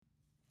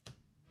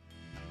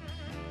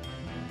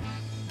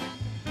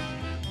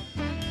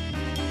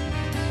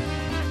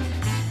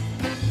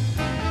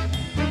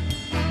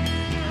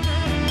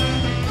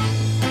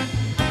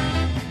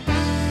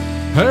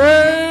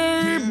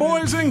Hey,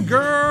 boys and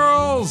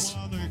girls!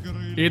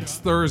 It's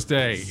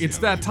Thursday. It's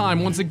that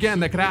time, once again,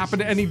 that could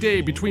happen any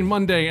day between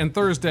Monday and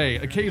Thursday,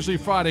 occasionally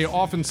Friday,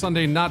 often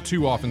Sunday, not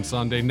too often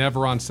Sunday,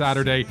 never on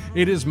Saturday.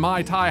 It is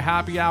Mai Tai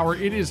Happy Hour.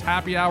 It is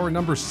happy hour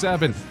number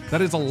 7.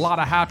 That is a lot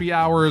of happy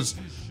hours.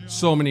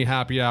 So many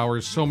happy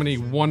hours, so many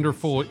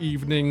wonderful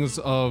evenings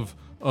of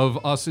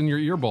us in your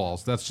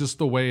earballs. That's just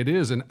the way it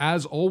is. And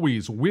as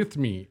always, with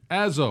me,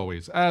 as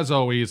always,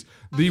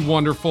 the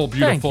wonderful,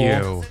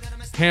 beautiful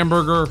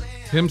hamburger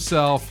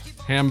himself,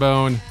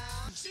 Hambone.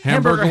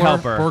 Hamburger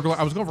Helper. Burglar.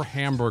 I was going for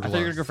Hamburger. I thought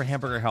you were going to go for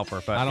Hamburger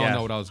Helper, but I don't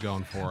know what I was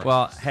going for.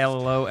 Well,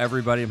 hello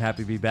everybody. I'm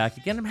happy to be back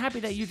again. I'm happy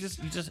that you just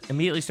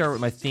immediately start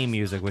with my theme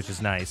music, which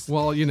is nice.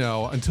 Well, you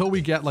know, until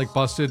we get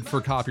busted for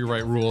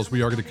copyright rules,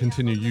 we are going to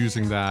continue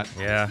using that.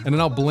 Yeah. And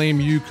then I'll blame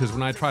you because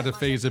when I try to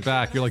phase it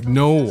back, you're like,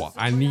 no,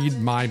 I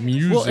need my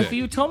music. Well, if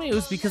you told me it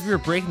was because we were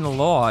breaking the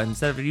law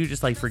instead of you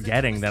just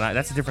forgetting, then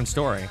that's a different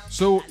story.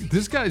 So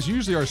this guy's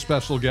usually our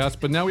special guest,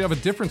 but now we have a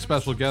different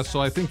special guest. So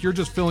I think you're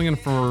just filling in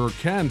for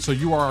Ken. So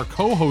you are our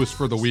co-host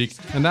for the week,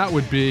 and that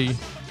would be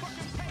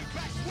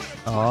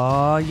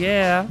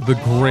the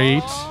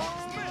great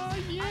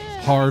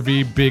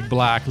Harvey Big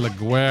Black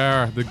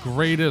Laguerre, the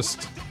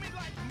greatest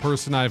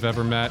person I've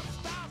ever met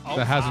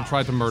that hasn't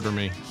tried to murder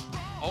me.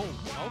 Oh,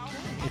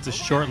 okay. It's a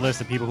short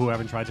list of people who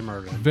haven't tried to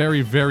murder me.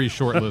 Very, very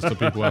short list of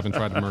people who haven't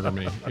tried to murder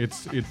me.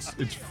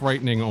 It's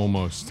frightening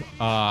almost.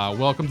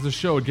 Welcome to the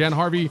show again,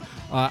 Harvey.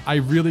 I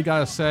really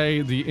gotta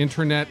say, the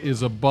internet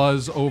is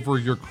abuzz over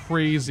your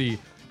crazy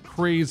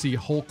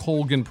Hulk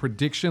Hogan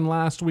prediction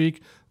last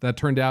week that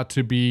turned out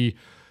to be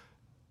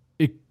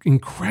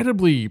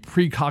incredibly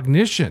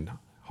precognition,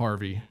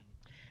 Harvey.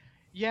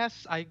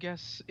 Yes, I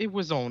guess it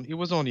was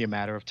only a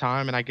matter of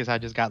time, and I guess I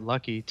just got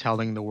lucky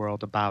telling the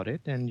world about it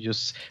and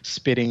just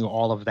spitting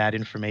all of that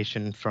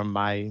information from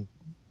my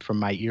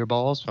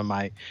earballs, from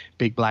my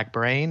big black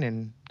brain,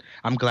 and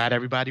I'm glad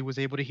everybody was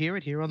able to hear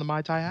it here on the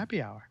Mai Tai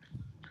Happy Hour.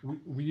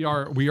 We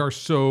are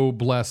so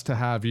blessed to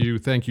have you.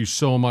 Thank you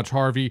so much,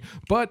 Harvey.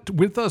 But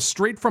with us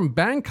straight from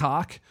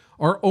Bangkok,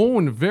 our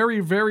own very,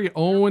 very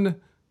own.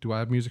 Do I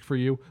have music for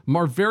you?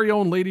 Our very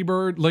own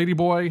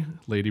Ladyboy.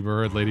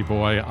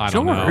 I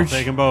don't know. I'll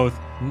take them both.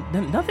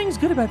 Nothing's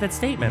good about that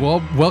statement.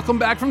 Well, welcome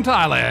back from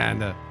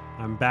Thailand.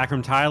 I'm back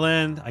from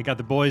Thailand. I got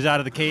the boys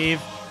out of the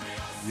cave.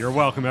 You're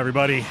welcome,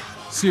 everybody.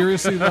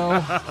 Seriously,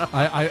 though,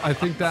 I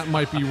think that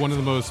might be one of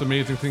the most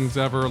amazing things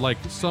ever.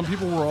 Some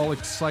people were all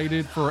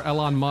excited for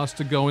Elon Musk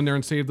to go in there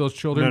and save those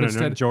children.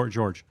 No,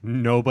 George.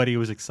 Nobody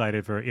was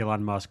excited for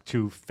Elon Musk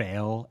to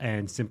fail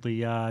and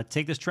simply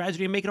take this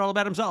tragedy and make it all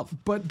about himself.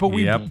 But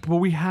we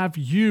have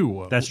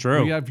you. That's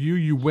true. We have you.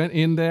 You went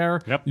in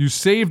there. Yep. You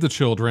saved the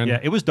children. Yeah,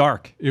 it was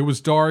dark. It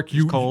was dark.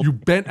 You cold. You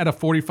bent at a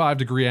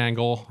 45-degree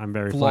angle. I'm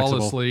very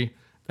flawlessly.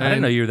 flexible. I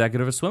didn't know you were that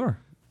good of a swimmer.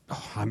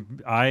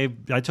 I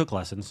took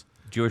lessons.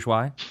 Jewish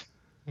Y?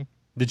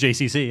 The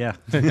JCC, yeah.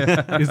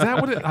 Is that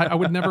what it... I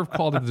would never have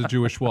called it the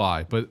Jewish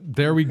Y, but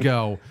there we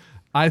go.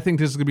 I think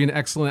this is going to be an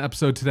excellent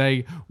episode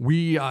today.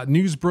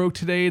 News broke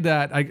today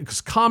that...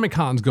 Because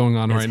Comic-Con's going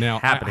on right now.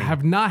 Happening. I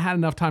have not had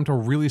enough time to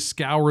really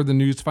scour the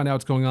news to find out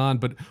what's going on,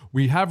 but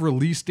we have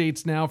release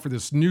dates now for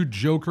this new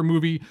Joker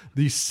movie,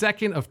 the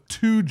second of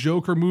 2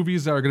 Joker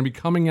movies that are going to be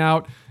coming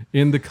out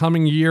in the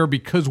coming year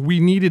because we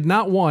needed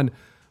not 1,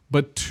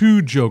 but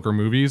 2 Joker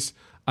movies.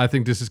 I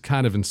think this is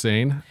kind of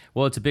insane.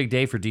 Well, it's a big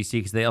day for DC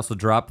because they also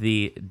dropped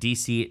the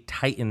DC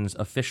Titans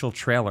official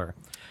trailer,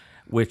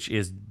 which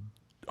is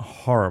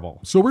horrible.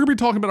 So we're gonna be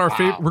talking about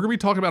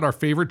our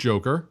favorite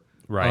Joker.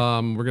 Right.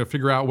 We're gonna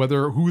figure out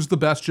who's the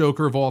best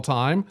Joker of all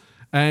time,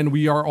 and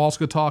we are also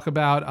gonna talk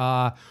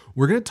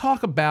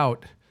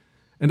about.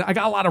 And I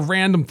got a lot of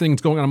random things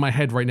going on in my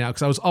head right now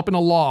because I was up in a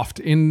loft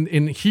in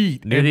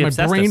heat, Near and the my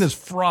asbestos. brain is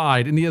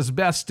fried in the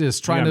asbestos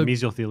trying to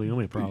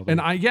mesothelioma probably.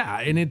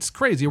 And it's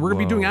crazy. We're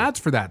gonna be doing ads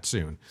for that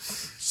soon.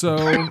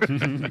 So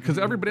because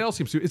everybody else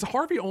seems to. Is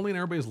Harvey only in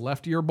everybody's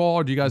left earball,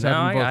 or do you guys have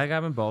them both? I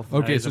got them both.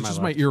 Okay, so it's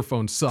just my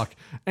earphones suck.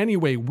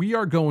 Anyway, we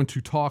are going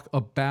to talk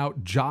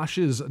about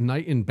Josh's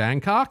night in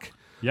Bangkok.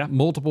 Yeah.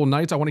 Multiple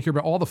nights. I want to hear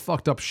about all the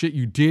fucked up shit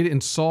you did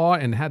and saw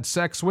and had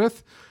sex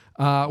with.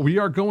 We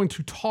are going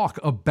to talk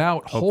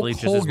about Hopefully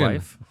Hulk just his Hogan.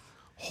 wife.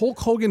 Hulk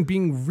Hogan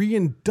being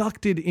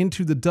reinducted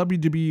into the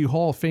WWE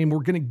Hall of Fame. We're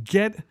going to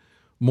get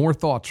more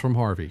thoughts from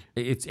Harvey.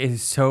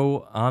 It's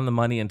so on the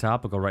money and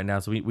topical right now,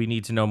 so we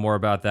need to know more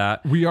about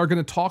that. We are going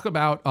to talk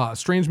about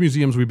strange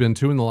museums we've been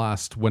to in the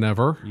last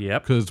whenever.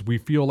 Yep. Because we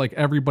feel like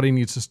everybody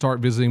needs to start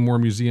visiting more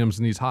museums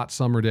in these hot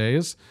summer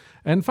days.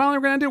 And finally,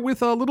 we're going to end it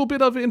with a little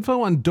bit of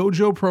info on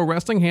Dojo Pro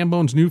Wrestling,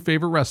 Hambone's new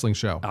favorite wrestling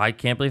show. I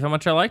can't believe how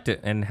much I liked it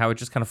and how it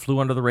just kind of flew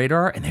under the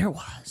radar, and there it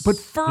was. But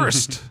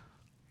first,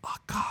 a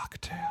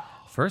cocktail.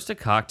 First, a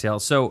cocktail.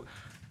 So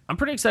I'm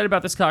pretty excited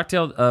about this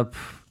cocktail.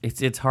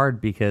 It's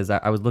hard because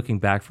I was looking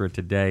back for it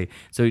today.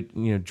 So,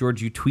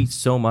 George, you tweet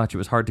so much, it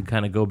was hard to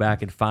kind of go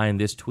back and find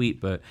this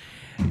tweet. But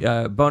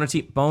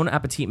Bon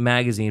Appetit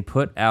magazine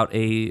put out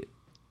a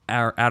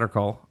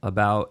article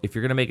about if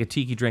you're going to make a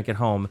tiki drink at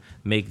home,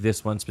 make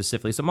this one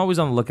specifically. So I'm always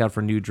on the lookout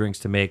for new drinks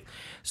to make.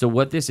 So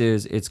what this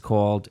is, it's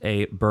called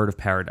a Bird of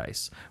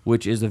Paradise,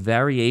 which is a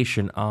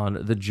variation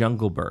on the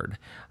Jungle Bird.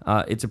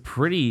 It's a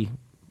pretty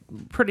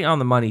on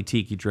the money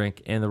tiki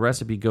drink, and the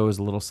recipe goes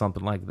a little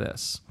something like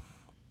this.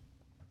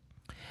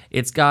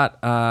 It's got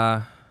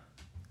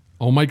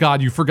Oh my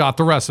God, you forgot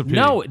the recipe.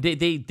 no,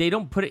 they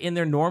don't put it in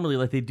there normally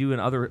like they do in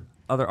other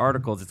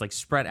articles. It's like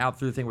spread out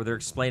through the thing where they're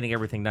explaining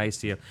everything nice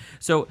to you.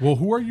 So Well,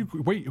 who are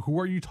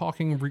you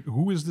talking?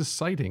 Who is this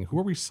citing? Who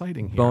are we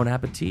citing here?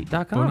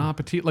 bonappetit.com. Bon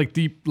Appetit, like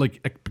deep,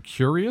 like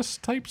Epicurious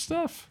type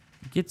stuff.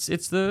 It's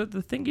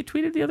the thing you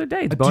tweeted the other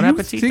day. It's Do you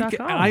bonappetit.com.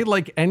 think I,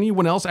 like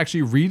anyone else,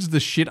 actually reads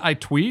the shit I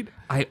tweet?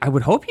 I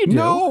would hope you do.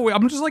 No,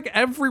 I'm just like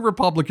every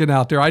Republican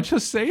out there. I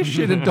just say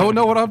shit and don't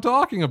know what I'm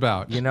talking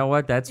about. You know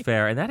what? That's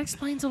fair. And that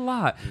explains a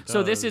lot.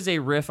 So this is a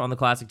riff on the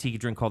classic tiki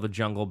drink called the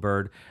Jungle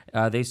Bird.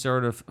 They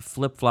sort of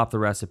flip-flop the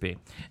recipe.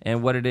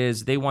 And what it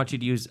is, they want you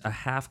to use a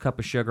half cup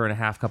of sugar and a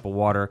half cup of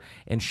water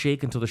and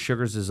shake until the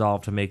sugars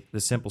dissolve to make the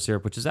simple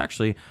syrup, which is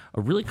actually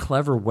a really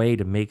clever way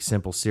to make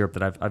simple syrup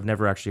that I've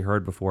never actually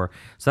heard before.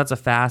 So that's a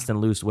fast and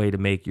loose way to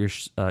make your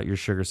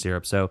sugar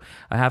syrup. So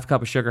a half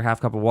cup of sugar,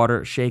 half cup of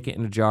water, shake it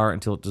in a jar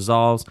until it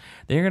dissolves.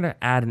 Then you're going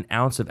to add an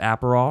ounce of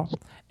Aperol,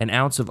 an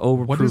ounce of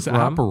overproof What is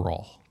rum.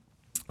 Aperol?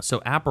 So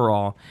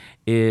Aperol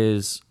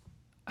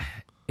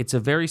it's a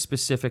very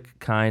specific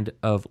kind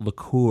of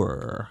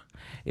liqueur.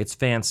 It's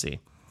fancy.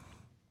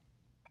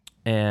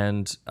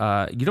 And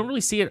you don't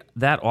really see it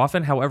that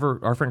often.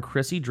 However, our friend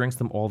Chrissy drinks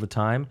them all the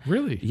time.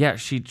 Really? Yeah,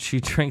 she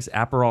drinks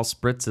Aperol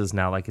spritzes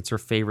now, like it's her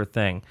favorite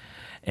thing.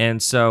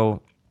 And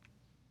so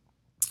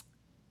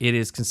it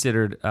is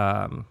considered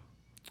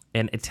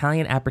an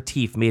Italian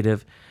aperitif made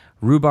of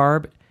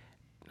rhubarb.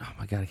 Oh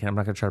my God, I'm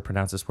not going to try to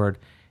pronounce this word.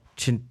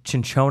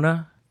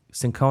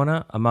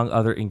 Cinchona, among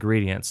other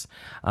ingredients.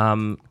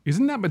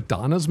 Isn't that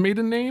Madonna's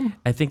maiden name?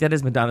 I think that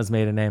is Madonna's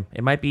maiden name.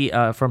 It might be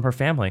from her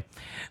family.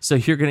 So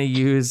you're going to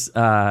use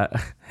an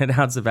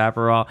ounce of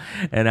Aperol,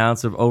 an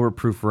ounce of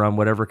overproof rum,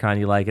 whatever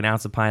kind you like, an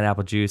ounce of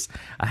pineapple juice,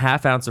 a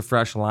half ounce of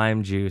fresh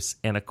lime juice,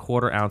 and a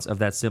quarter ounce of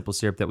that simple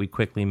syrup that we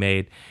quickly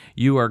made.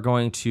 You are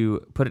going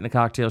to put it in a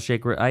cocktail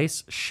shaker with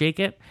ice, shake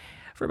it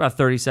for about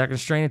 30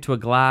 seconds, strain it to a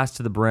glass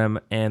to the brim,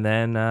 and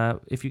then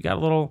if you got a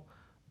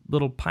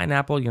little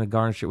pineapple, you're going to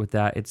garnish it with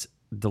that. It's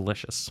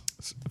delicious.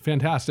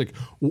 Fantastic.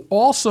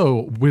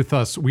 Also with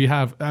us, we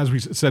have, as we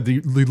said,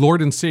 the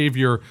Lord and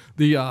Savior,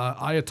 the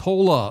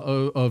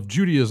Ayatollah of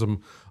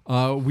Judaism.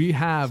 We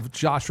have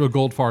Joshua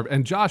Goldfarb.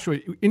 And Joshua,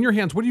 in your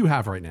hands, what do you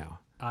have right now?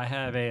 I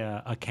have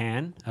a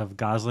can of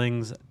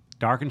Gosling's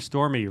Dark and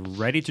Stormy,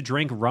 ready to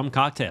drink rum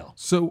cocktail.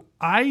 So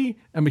I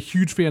am a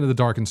huge fan of the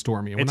Dark and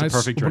Stormy. And It's a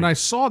perfect drink. When I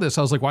saw this,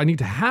 I was like, well, I need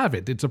to have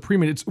it. It's a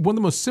premium. It's one of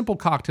the most simple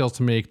cocktails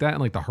to make, that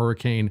and like the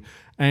Hurricane.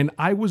 And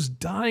I was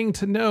dying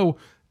to know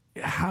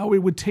how it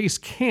would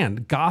taste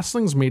canned.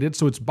 Gosling's made it,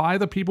 so it's by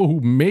the people who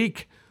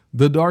make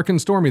the Dark and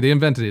Stormy. They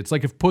invented it. It's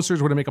like if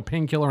Pussers were to make a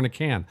painkiller in a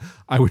can,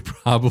 I would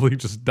probably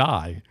just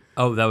die.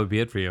 Oh, that would be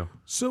it for you.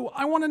 So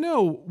I want to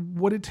know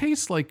what it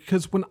tastes like,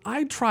 because when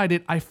I tried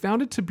it, I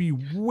found it to be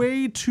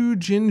way too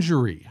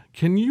gingery.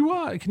 Can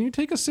you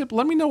take a sip?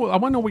 Let me know. I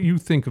want to know what you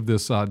think of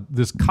this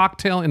this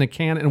cocktail in a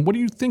can, and what do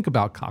you think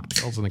about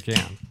cocktails in a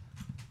can?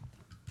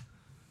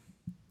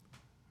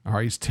 All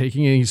right, he's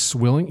taking it. He's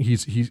swilling.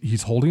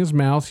 He's holding his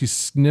mouth. He's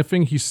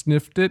sniffing. He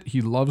sniffed it.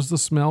 He loves the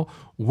smell.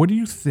 What do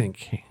you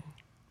think?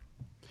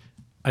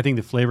 I think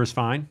the flavor's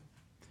fine.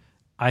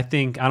 I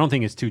don't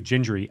think it's too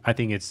gingery. I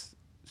think it's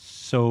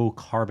so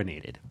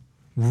carbonated.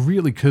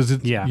 Really? Because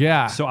it's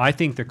yeah. So I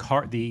think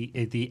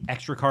the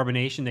extra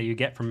carbonation that you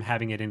get from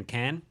having it in a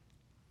can,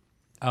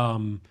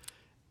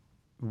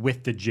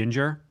 with the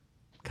ginger,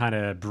 kind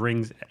of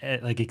brings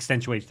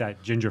accentuates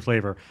that ginger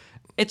flavor.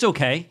 It's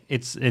okay.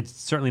 It's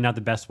certainly not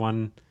the best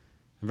one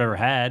I've ever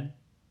had.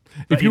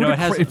 But,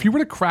 if you were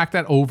to crack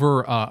that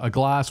over a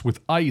glass with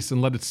ice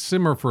and let it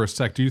simmer for a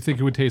sec, do you think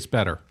it would taste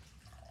better?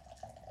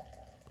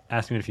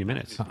 Ask me in a few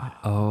minutes.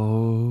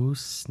 Oh,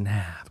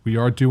 snap. We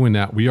are doing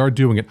that. We are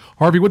doing it.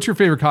 Harvey, what's your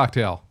favorite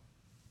cocktail?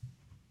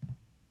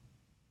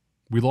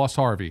 We lost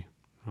Harvey.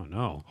 Oh,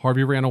 no.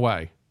 Harvey ran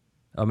away.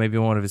 Oh, maybe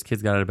one of his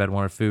kids got out of bed and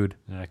wanted food.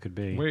 That could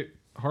be. Wait,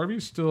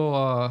 Harvey's still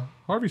on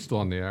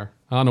the air.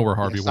 I don't know where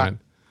Harvey went.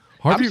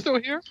 I'm still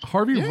here.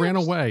 Harvey ran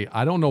away.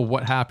 I don't know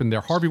what happened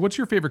there. Harvey, what's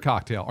your favorite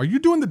cocktail? Are you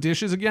doing the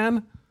dishes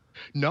again?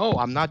 No,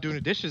 I'm not doing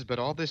the dishes, but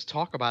all this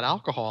talk about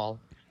alcohol,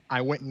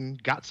 I went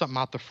and got something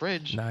out the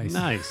fridge. Nice.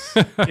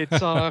 It's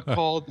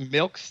called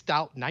Milk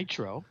Stout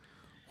Nitro.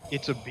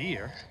 It's a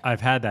beer.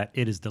 I've had that.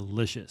 It is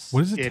delicious.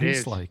 What does it It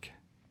taste is. like?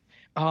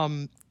 Like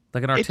an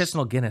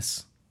artisanal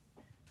Guinness.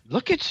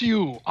 Look at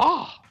you.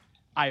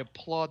 I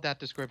applaud that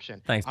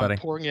description. Thanks, buddy. I'm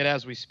pouring it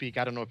as we speak.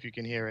 I don't know if you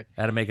can hear it.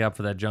 Had to make up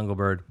for that Jungle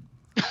Bird.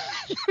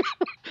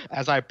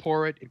 As I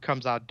pour it, it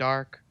comes out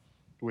dark,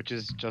 which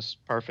is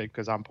just perfect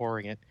because I'm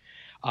pouring it.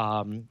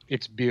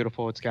 It's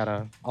beautiful. It's got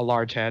a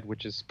large head,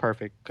 which is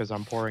perfect because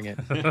I'm pouring it.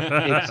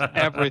 It's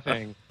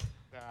everything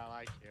that I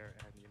like here.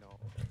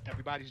 And,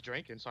 everybody's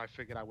drinking, so I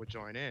figured I would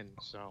join in.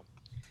 So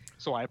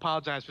I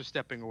apologize for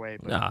stepping away.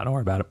 But Nah, don't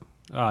worry about it.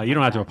 You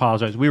don't have to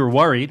apologize. We were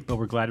worried, but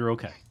we're glad you're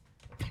okay.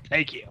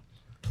 thank you.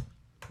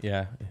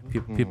 Yeah,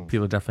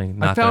 people are definitely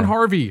not. I found there.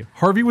 Harvey.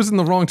 Harvey was in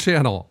the wrong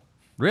channel.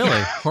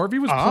 Really? Harvey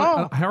was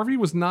Harvey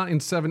was not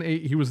in 7,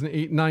 8. He was in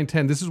 8, 9,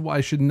 10. This is why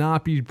I should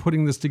not be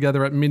putting this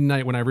together at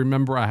midnight when I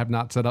remember I have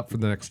not set up for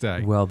the next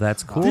day. Well,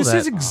 that's cool. This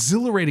is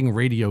exhilarating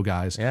radio,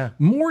 guys. Yeah.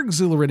 More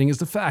exhilarating is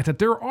the fact that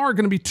there are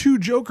going to be 2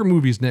 Joker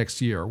movies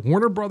next year.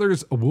 Warner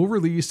Brothers will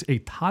release a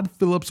Todd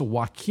Phillips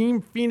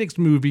Joaquin Phoenix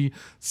movie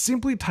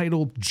simply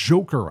titled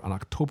Joker on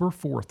October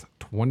 4th,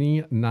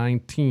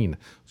 2019.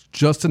 It's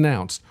just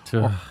announced.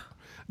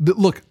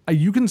 Look,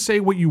 you can say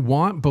what you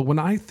want, but when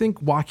I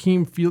think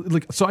Joaquin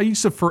so I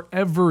used to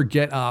forever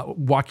get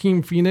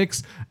Joaquin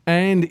Phoenix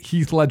and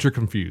Heath Ledger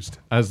confused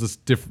as this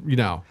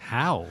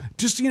How?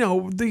 just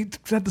they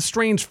had the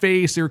strange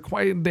face.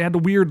 They had the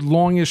weird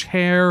longish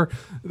hair.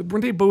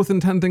 Weren't they both in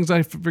 10 Things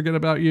I Forget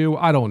About You?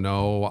 I don't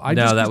know.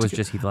 that was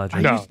just Heath Ledger.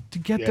 I No. used to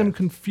get them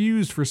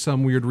confused for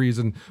some weird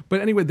reason.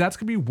 But anyway, that's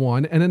going to be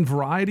one. And then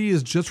Variety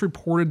has just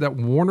reported that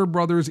Warner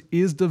Brothers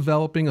is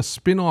developing a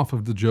spin-off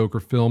of the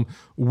Joker film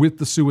with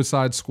the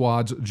Suicide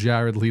Squad's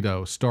Jared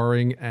Leto,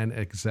 starring and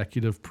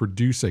executive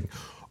producing.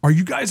 Are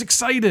you guys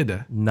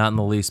excited? Not in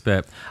the least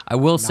bit. I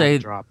will say,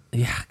 drop.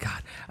 yeah,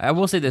 God, I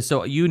will say this.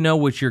 So you know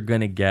what you're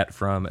gonna get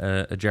from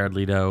a Jared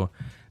Leto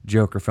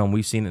Joker film.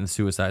 We've seen it in the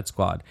Suicide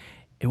Squad.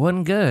 It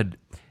wasn't good.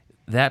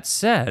 That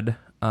said,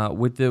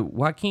 with the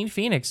Joaquin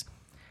Phoenix,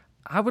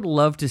 I would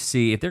love to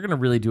see if they're gonna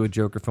really do a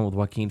Joker film with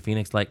Joaquin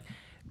Phoenix, like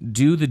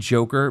do the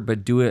Joker,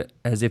 but do it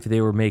as if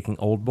they were making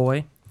Old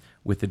Boy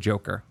with the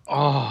Joker.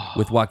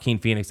 With Joaquin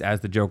Phoenix as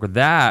the Joker.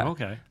 That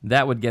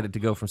would get it to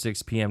go from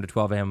 6 p.m. to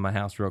 12 a.m. in my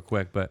house real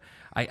quick, but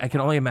I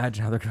can only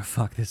imagine how they're going to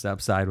fuck this up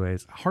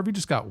sideways. Harvey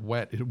just got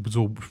wet. It was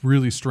a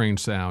really strange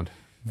sound.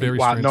 Very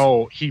Wow, strange.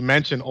 no, he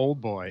mentioned Old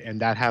Boy, and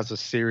that has a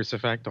serious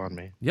effect on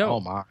me. Yo. Oh,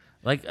 my.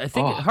 Like I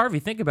think Harvey,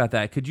 think about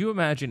that. Could you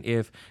imagine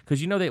if because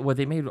they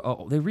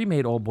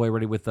remade Old Boy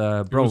already with It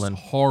was Brolin,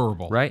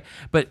 horrible. right?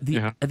 But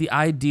the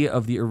idea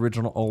of the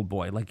original Old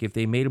Boy, like if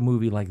they made a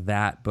movie like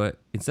that, but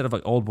instead of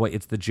like Old Boy,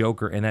 it's the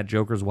Joker, and that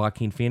Joker's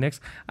Joaquin Phoenix,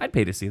 I'd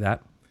pay to see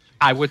that.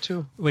 I would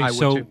too. Wait, I would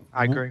so too.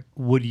 I agree.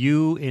 Would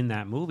you in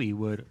that movie?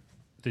 Would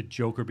the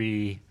Joker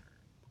be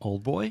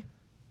Old Boy,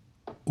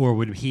 or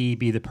would he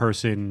be the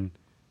person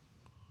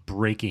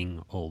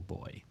breaking Old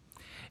Boy?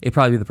 It'd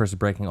probably be the person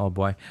breaking Old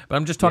Boy. But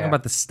I'm just talking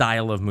about the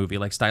style of movie,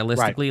 like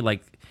stylistically,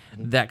 like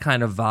that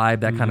kind of vibe,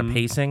 that kind of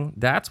pacing.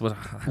 That's what.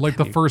 Like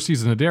the first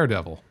season of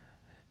Daredevil.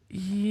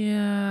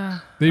 Yeah.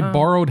 They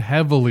borrowed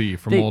heavily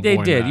from Old Boy.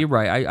 They did. in that. You're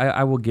right.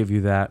 I will give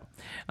you that.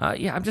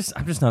 I'm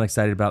just not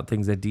excited about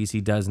things that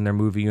DC does in their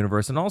movie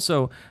universe. And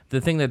also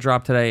the thing that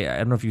dropped today, I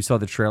don't know if you saw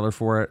the trailer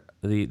for it,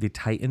 the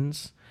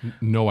Titans.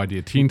 No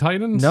idea. Teen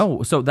Titans?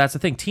 No. So that's the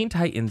thing. Teen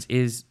Titans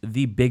is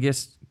the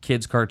biggest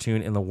kids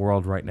cartoon in the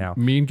world right now.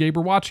 Me and Gabe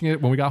were watching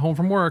it when we got home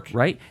from work.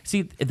 Right?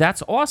 See,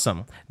 that's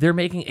awesome. They're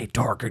making a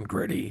dark and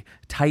gritty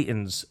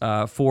Titans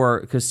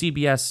because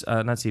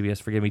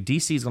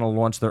DC is going to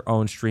launch their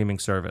own streaming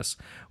service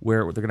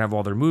where they're going to have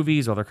all their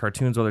movies, all their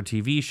cartoons, all their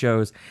TV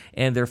shows,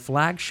 and their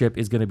flagship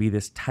is going to be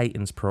this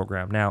Titans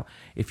program. Now,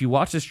 if you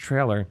watch this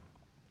trailer,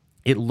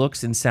 it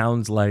looks and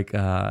sounds like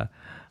on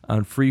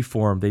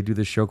Freeform, they do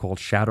this show called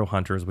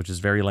Shadowhunters, which is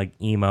very like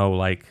emo,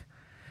 like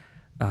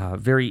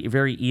very,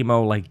 very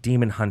emo, like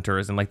Demon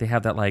Hunters, and like they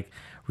have that like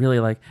really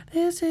like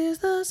this is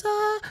the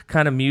song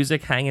kind of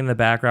music hanging in the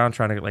background,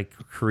 trying to like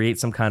create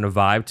some kind of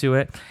vibe to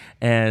it,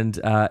 and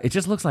it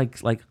just looks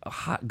like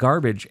hot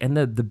garbage. And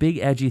the big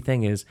edgy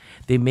thing is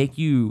they make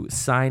you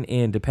sign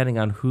in depending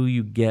on who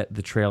you get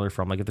the trailer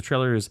from. Like if the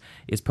trailer is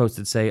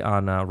posted, say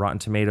on Rotten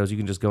Tomatoes, you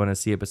can just go in and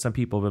see it. But some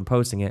people have been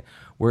posting it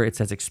where it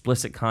says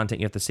explicit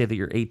content. You have to say that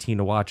you're 18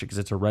 to watch it because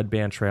it's a red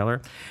band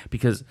trailer.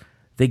 Because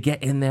they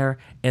get in there,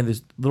 and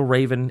this little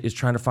Raven is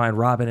trying to find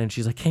Robin, and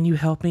she's like, "Can you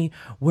help me?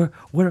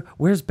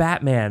 Where's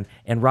Batman?"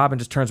 And Robin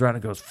just turns around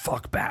and goes,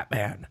 "Fuck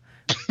Batman."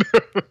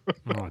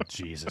 Oh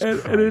Jesus!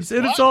 and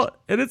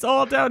it's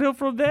all downhill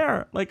from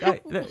there. Like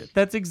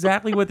that's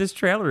exactly what this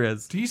trailer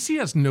is. DC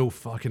has no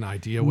fucking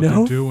idea what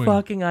they're doing. No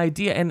fucking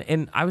idea.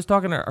 And I was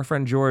talking to our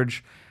friend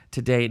George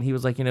today, and he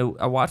was like,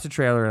 I watched the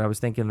trailer, and I was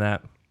thinking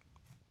that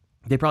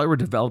they probably were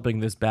developing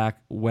this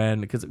back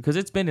when, because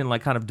it's been in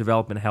like kind of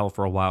development hell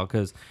for a while,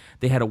 because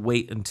they had to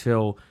wait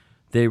until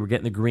they were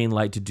getting the green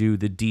light to do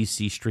the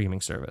DC streaming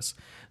service.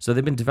 So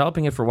they've been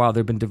developing it for a while.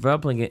 They've been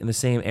developing it in the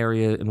same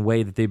area and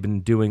way that they've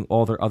been doing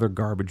all their other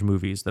garbage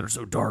movies that are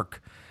so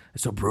dark,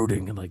 so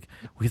brooding, and like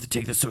we have to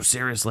take this so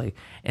seriously.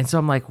 And so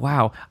I'm like,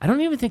 wow, I don't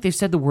even think they've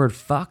said the word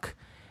fuck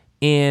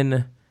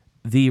in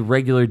the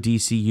regular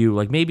DCU.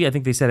 Like maybe I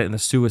think they said it in the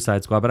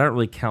Suicide Squad, but I don't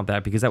really count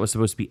that because that was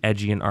supposed to be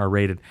edgy and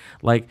R-rated.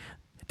 Like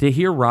to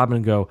hear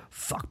Robin go,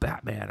 "Fuck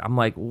Batman," I'm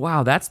like,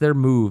 wow, that's their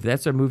move.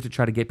 That's their move to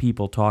try to get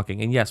people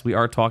talking. And yes, we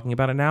are talking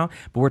about it now,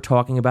 but we're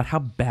talking about how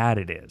bad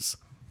it is.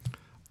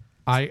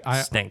 I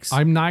Stinks.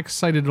 I'm not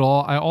excited at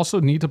all. I also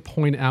need to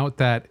point out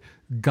that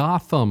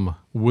Gotham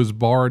was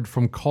barred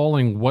from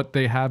calling what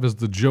they have as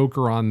the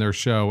Joker on their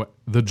show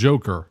the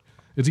Joker.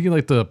 Is he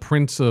like the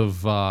Prince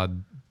of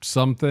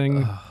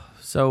something?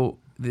 So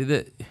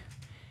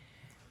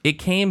it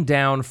came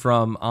down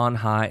from on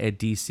high at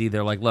DC.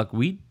 They're like, look,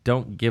 we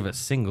don't give a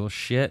single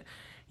shit.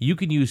 You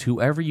can use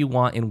whoever you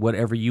want and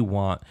whatever you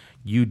want.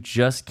 You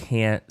just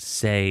can't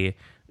say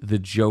the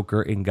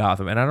Joker in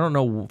Gotham. And I don't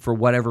know for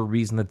whatever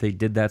reason that they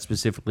did that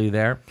specifically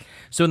there.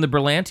 So in the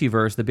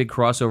Berlantiverse, the big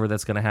crossover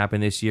that's going to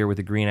happen this year with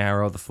the Green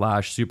Arrow, the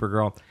Flash,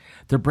 Supergirl,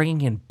 they're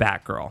bringing in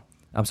Batgirl.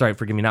 I'm sorry,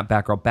 forgive me, not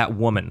Batgirl,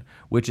 Batwoman,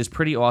 which is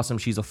pretty awesome.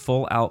 She's a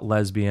full-out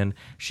lesbian.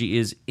 She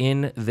is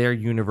in their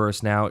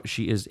universe now.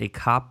 She is a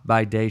cop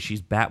by day.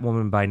 She's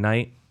Batwoman by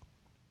night.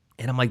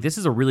 And I'm like, this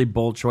is a really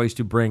bold choice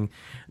to bring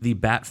the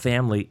Bat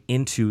family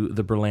into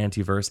the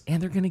Berlantiverse, and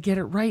they're going to get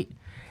it right.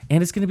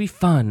 And it's going to be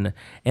fun.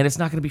 And it's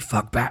not going to be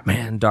fuck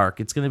Batman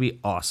dark. It's going to be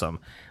awesome.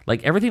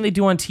 Like everything they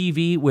do on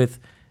TV with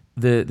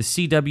the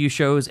CW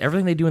shows,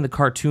 everything they do in the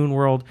cartoon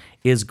world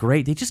is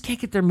great. They just can't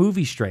get their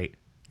movie straight.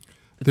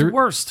 It's the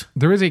worst.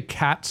 There is a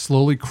cat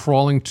slowly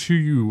crawling to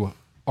you.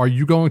 Are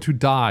you going to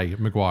die,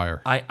 McGuire?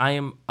 I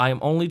am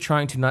only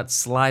trying to not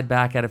slide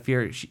back out of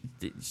fear.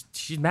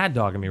 She's mad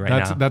dogging me right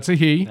now. That's a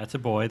he. That's a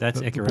boy. That's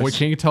Icarus. Boy,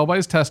 can't you tell by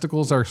his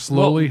testicles are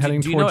slowly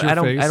heading towards your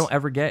face? I don't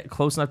ever get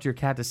close enough to your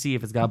cat to see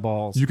if it's got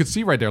balls. You can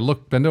see right there.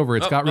 Look, bend over.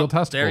 It's got real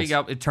testicles. There you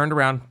go. It turned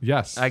around.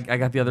 Yes. I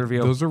got the other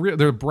view. Those are real.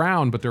 They're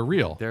brown, but they're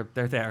real. They're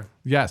there.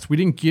 Yes, we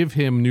didn't give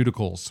him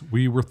nudicles.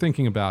 We were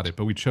thinking about it,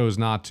 but we chose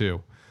not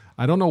to.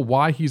 I don't know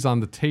why he's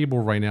on the table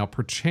right now.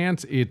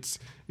 Perchance it's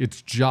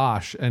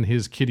Josh and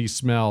his kitty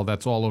smell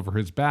that's all over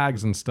his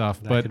bags and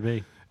stuff. But could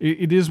be.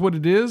 It is what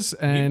it is.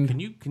 And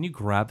can you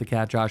grab the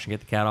cat, Josh, and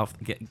get the cat off?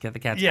 Get the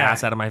cat's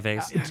ass out of my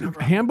face.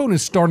 Hambone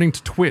is starting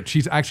to twitch.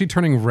 He's actually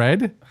turning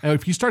red.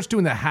 If he starts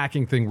doing the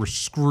hacking thing, we're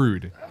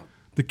screwed.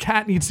 The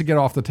cat needs to get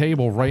off the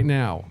table right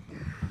now.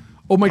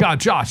 Oh my God,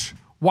 Josh!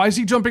 Why is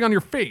he jumping on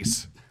your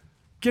face?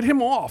 Get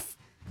him off!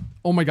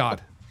 Oh my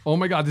God! Oh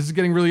my God, this is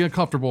getting really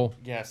uncomfortable.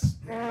 Yes.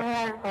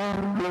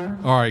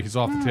 All right, he's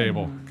off the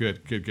table.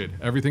 Good.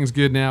 Everything's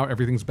good now.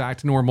 Everything's back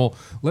to normal.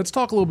 Let's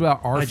talk a little bit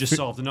about our... I just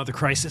solved another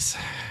crisis.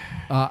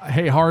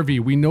 Hey, Harvey,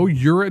 we know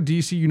you're a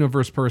DC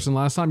Universe person.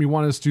 Last time you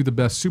wanted us to do the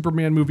best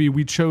Superman movie,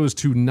 we chose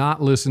to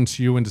not listen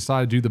to you and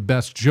decided to do the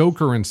best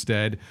Joker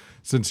instead,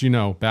 since,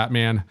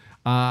 Batman.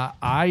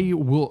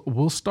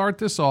 We'll start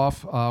this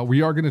off.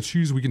 We are going to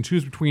choose... We can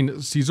choose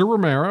between Cesar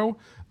Romero.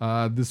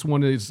 This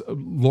one is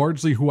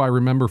largely who I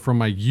remember from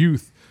my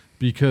youth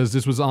because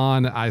this was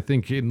on, I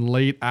think, in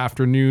late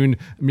afternoon,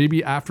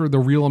 maybe after The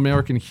Real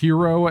American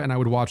Hero, and I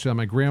would watch it at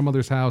my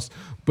grandmother's house.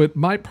 But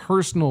my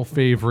personal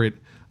favorite,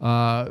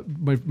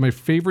 my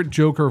favorite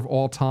Joker of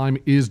all time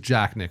is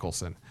Jack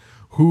Nicholson,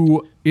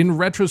 who, in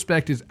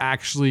retrospect, is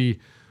actually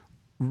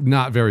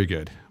not very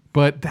good.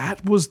 But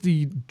that was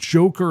the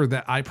Joker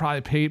that I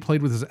probably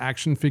played with his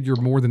action figure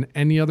more than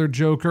any other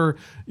Joker.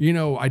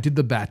 I did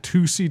the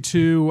Batusi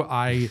too.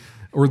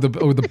 Or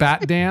the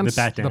Bat Dance.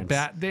 The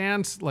Bat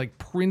Dance. Like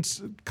Prince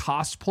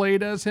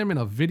cosplayed as him in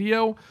a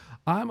video.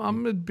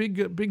 I'm a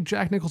big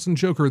Jack Nicholson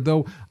Joker,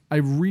 though I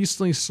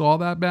recently saw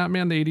that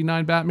Batman, the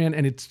 '89 Batman,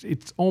 and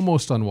it's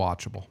almost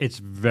unwatchable. It's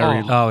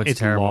very it's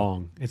terrible.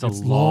 Long. It's a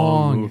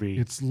long movie.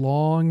 It's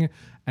long,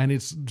 and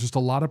it's just a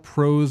lot of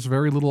prose,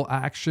 very little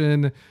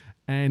action.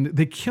 And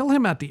they kill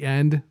him at the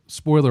end,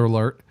 spoiler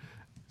alert.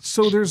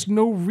 So there's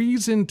no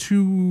reason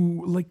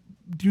to,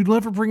 you'd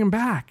never bring him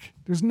back.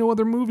 There's no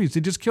other movies. They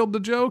just killed the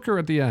Joker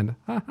at the end.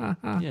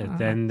 Yeah,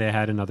 then they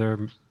had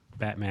another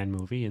Batman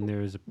movie, and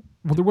there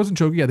wasn't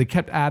Joker. Yeah, they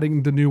kept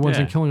adding the new ones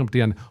and killing him at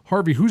the end.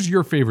 Harvey, who's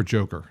your favorite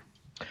Joker?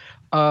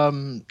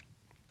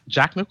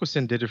 Jack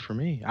Nicholson did it for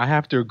me. I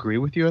have to agree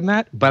with you on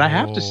that. But I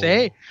have to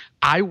say,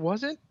 I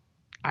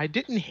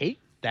didn't hate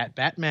that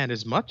Batman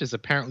as much as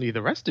apparently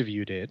the rest of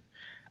you did.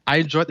 I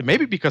enjoyed it,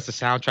 maybe because the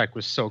soundtrack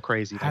was so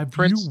crazy. Have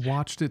you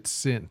watched it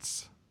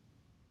since?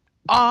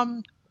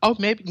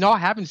 Maybe. No, I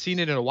haven't seen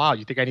it in a while.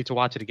 You think I need to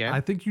watch it again?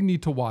 I think you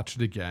need to watch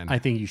it again. I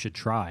think you should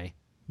try.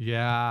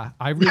 Yeah,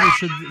 I really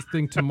should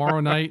think tomorrow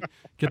night,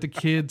 get the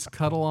kids,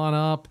 cuddle on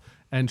up,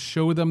 and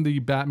show them the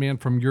Batman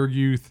from your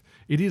youth.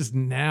 It is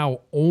now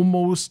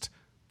almost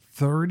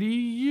 30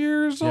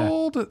 years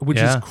old, which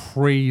is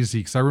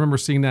crazy, because I remember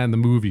seeing that in the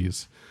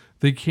movies.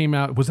 They came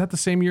out, was that the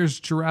same year as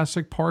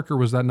Jurassic Park, or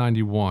was that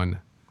 91?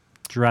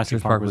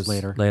 Jurassic Park was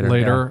later.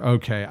 Later, yeah.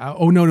 Okay.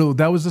 No,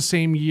 that was the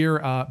same year.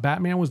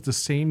 Batman was the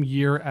same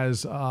year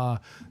as the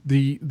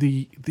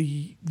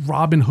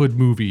Robin Hood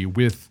movie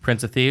with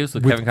Prince of Thieves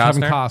with Kevin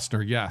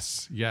Costner.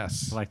 Yes.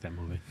 I like that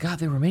movie. God,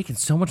 they were making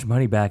so much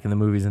money back in the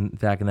movies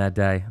back in that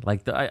day.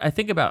 I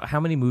think about how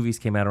many movies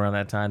came out around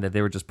that time that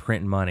they were just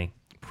printing money.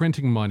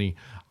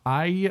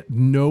 I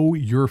know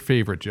your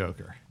favorite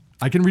Joker.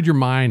 I can read your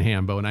mind,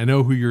 Hambo, and I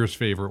know who your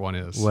favorite one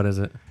is. What is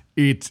it?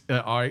 It's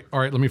all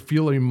right. Let me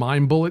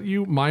mind bullet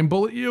you. Mind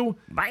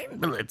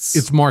bullets.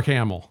 It's Mark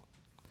Hamill.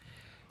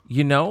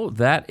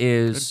 That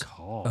is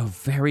a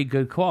very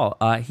good call.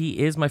 He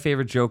is my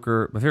favorite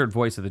Joker. My favorite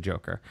voice of the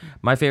Joker.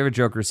 My favorite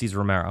Joker is Cesar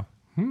Romero.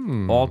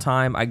 All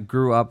time, I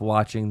grew up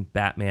watching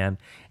Batman,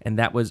 and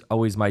that was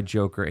always my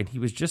Joker. And he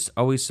was just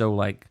always so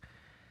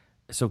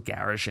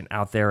garish and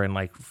out there and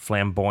like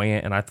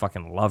flamboyant, and I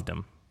fucking loved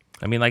him.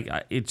 I mean, like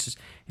it's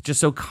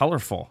just so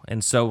colorful,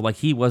 and so like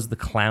he was the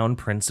clown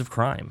prince of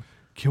crime.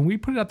 Can we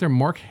put it out there?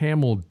 Mark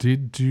Hamill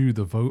did do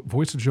the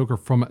voice of Joker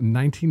from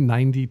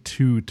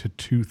 1992 to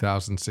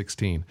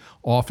 2016,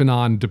 off and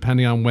on,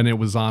 depending on when it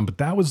was on. But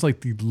that was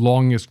like the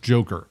longest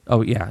Joker.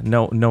 Oh yeah,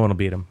 no one will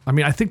beat him. I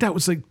mean, I think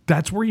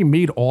that's where he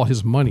made all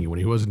his money when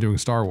he wasn't doing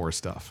Star Wars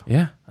stuff.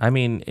 Yeah, I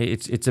mean,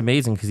 it's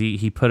amazing because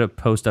he put a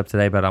post up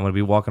today about I'm going to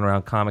be walking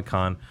around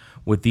Comic-Con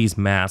with these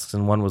masks,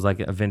 and one was like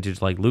a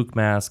vintage like Luke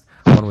mask,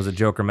 one was a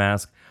Joker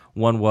mask,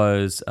 one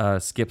was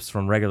Skips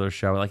from regular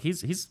show. Like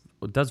he's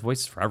does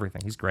voices for everything.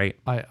 He's great.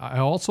 I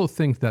also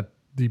think that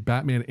the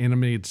Batman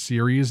animated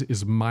series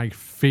is my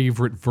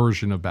favorite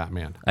version of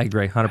Batman. I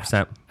agree,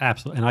 100%.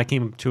 Absolutely. And I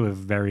came to it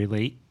very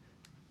late,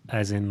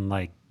 as in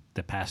like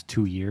the past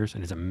 2 years,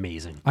 and it's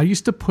amazing. I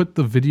used to put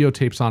the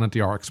videotapes on at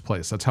the RX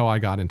place. That's how I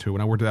got into it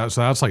when I worked at that.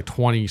 So that's like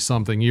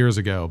 20-something years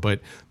ago.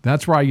 But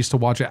that's where I used to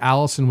watch it.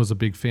 Allison was a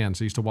big fan,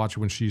 so I used to watch it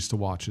when she used to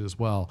watch it as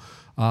well.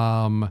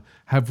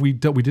 We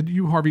did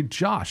you, Harvey.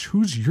 Josh,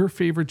 who's your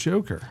favorite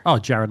Joker? Oh,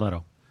 Jared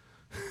Leto.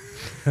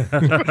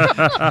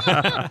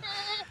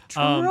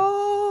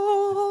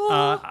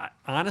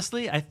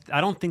 Honestly,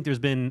 I don't think there's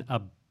been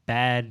a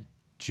bad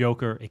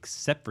Joker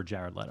except for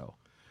Jared Leto.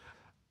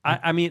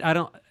 I mean, I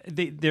don't.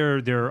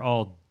 They're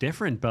all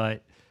different,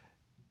 but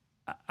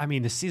I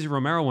mean, the Cesar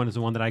Romero one is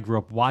the one that I grew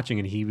up watching,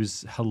 and he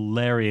was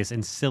hilarious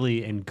and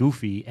silly and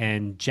goofy.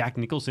 And Jack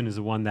Nicholson is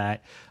the one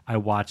that I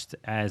watched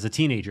as a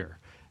teenager,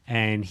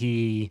 and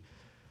he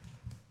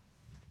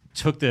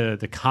took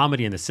the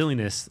comedy and the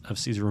silliness of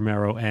Cesar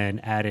Romero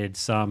and added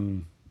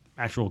some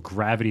actual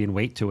gravity and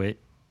weight to it.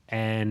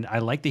 And I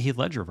like the Heath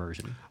Ledger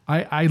version.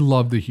 I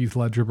love the Heath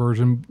Ledger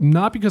version,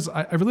 not because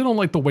I really don't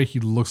like the way he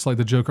looks like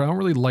the Joker. I don't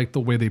really like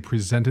the way they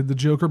presented the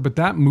Joker, but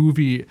that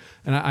movie,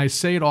 and I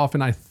say it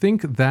often, I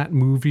think that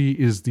movie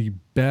is the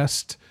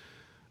best.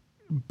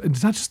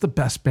 It's not just the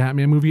best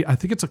Batman movie. I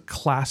think it's a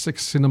classic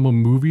cinema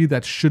movie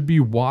that should be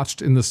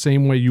watched in the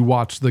same way you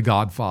watch The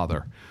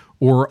Godfather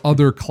or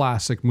other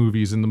classic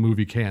movies in the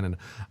movie canon.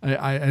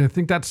 I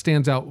think that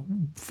stands out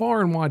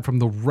far and wide from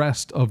the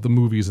rest of the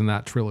movies in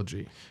that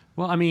trilogy.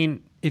 Well, I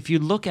mean, if you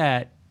look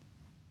at,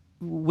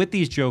 with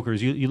these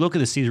Jokers, you look at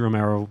the Cesar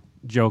Romero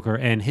Joker,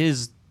 and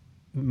his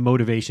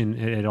motivation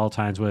at all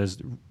times was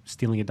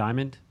stealing a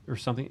diamond or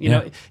something. You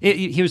know,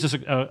 he was just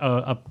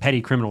a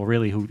petty criminal,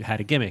 really, who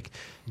had a gimmick.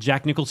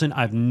 Jack Nicholson,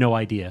 I have no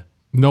idea.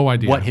 No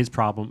idea. What his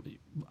problem.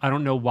 I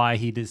don't know why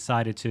he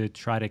decided to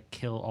try to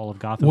kill all of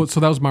Gotham. Well, so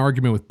that was my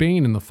argument with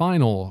Bane in the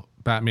final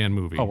Batman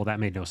movie. Oh, well, that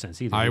made no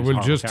sense either. I will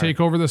just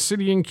take over the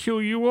city and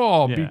kill you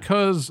all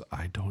because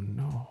I don't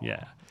know.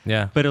 Yeah.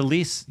 Yeah. But at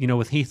least,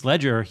 with Heath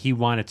Ledger, he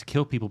wanted to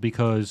kill people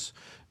because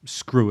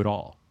screw it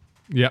all.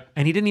 Yeah.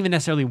 And he didn't even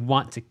necessarily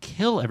want to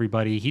kill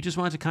everybody. He just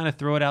wanted to kind of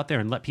throw it out there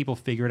and let people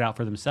figure it out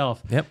for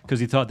themselves. Yep. Because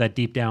he thought that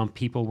deep down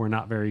people were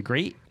not very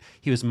great.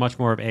 He was much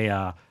more of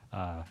a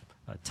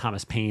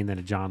Thomas Paine than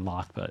a John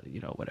Locke, but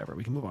whatever.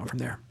 We can move on from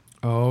there.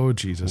 Oh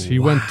Jesus, he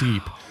went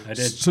deep. I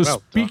did. So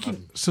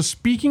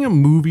speaking of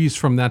movies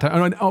from that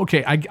time,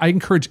 okay, I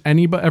encourage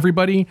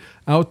everybody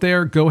out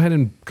there, go ahead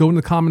and go in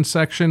the comments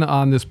section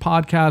on this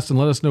podcast and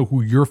let us know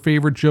who your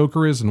favorite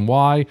Joker is and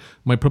why.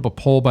 Might put up a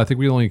poll, but I think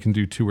we only can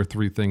do 2 or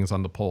 3 things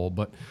on the poll.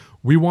 But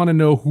we want to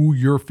know who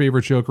your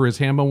favorite Joker is.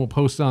 Hambone will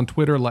post it on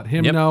Twitter. Let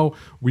him know.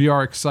 We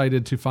are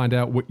excited to find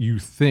out what you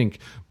think.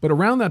 But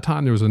around that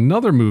time, there was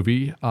another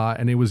movie,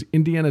 and it was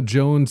Indiana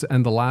Jones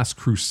and the Last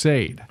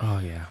Crusade. Oh,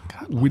 yeah.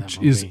 Which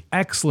is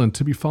excellent,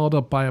 to be followed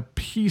up by a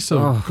piece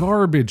of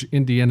garbage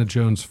Indiana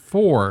Jones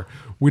 4,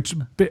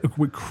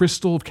 with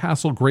Crystal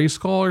Castle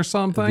Grayskull or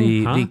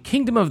something. The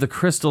Kingdom of the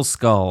Crystal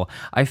Skull.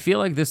 I feel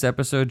like this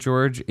episode,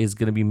 George, is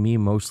going to be me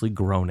mostly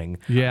groaning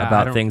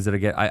about things that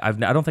I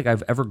don't think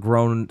I've ever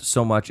groaned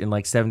so much in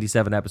like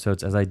 77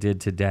 episodes as I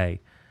did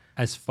today.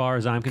 As far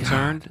as I'm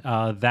concerned,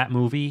 that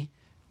movie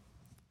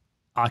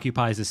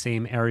occupies the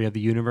same area of the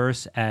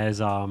universe as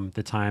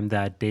the time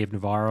that Dave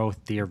Navarro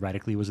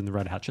theoretically was in the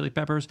Red Hot Chili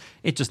Peppers.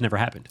 It just never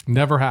happened.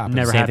 Never happened.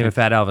 Never Same happened. thing with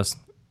Fat Elvis.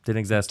 Didn't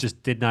exist.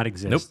 Just did not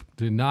exist. Nope.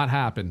 Did not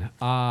happen.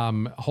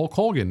 Hulk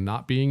Hogan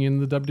not being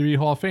in the WWE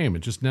Hall of Fame. It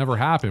just never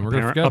happened. We're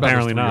going to forget about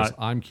Apparently those 3 not. years.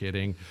 I'm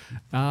kidding.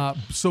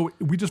 So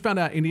we just found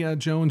out Indiana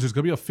Jones, there's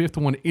going to be a 5th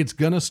one. It's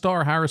going to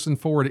star Harrison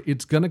Ford.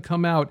 It's going to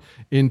come out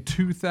in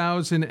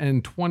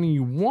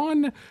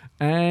 2021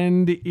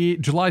 and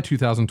July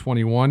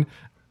 2021.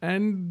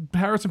 And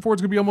Harrison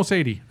Ford's going to be almost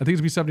 80. I think it's going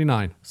to be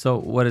 79. So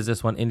what is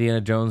this one? Indiana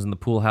Jones in the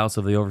pool house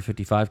of the over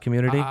 55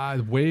 community?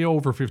 Way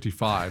over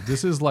 55.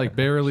 This is like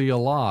barely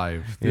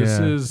alive. This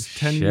Yeah. is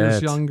 10 years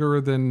Shit. younger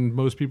than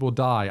most people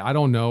die. I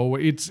don't know.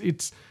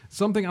 It's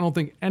something I don't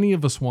think any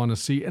of us want to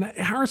see. And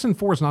Harrison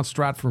Ford's not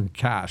strapped from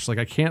cash. Like,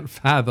 I can't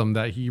fathom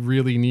that he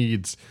really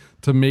needs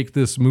to make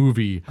this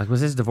movie. Like,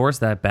 was his divorce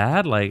that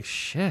bad? Like,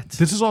 shit.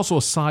 This is also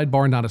a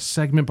sidebar, not a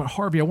segment. But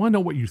Harvey, I want to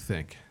know what you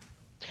think.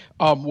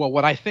 Well,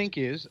 what I think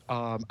is,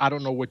 I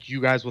don't know what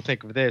you guys will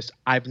think of this.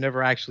 I've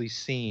never actually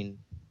seen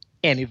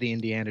any of the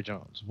Indiana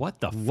Jones. What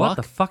the fuck? What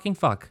the fucking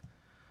fuck?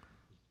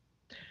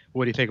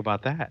 What do you think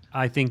about that?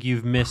 I think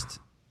you've missed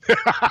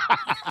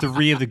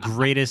 3 of the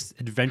greatest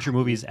adventure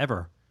movies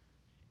ever.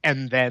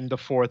 And then the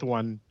fourth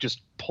one just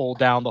pulled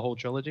down the whole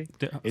trilogy.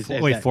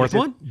 Wait, fourth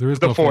one? There is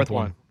The no fourth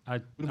one.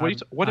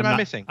 What am I not-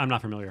 missing? I'm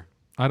not familiar.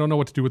 I don't know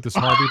what to do with this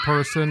Harvey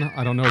person.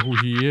 I don't know who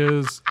he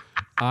is.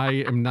 I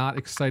am not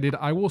excited.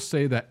 I will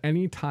say that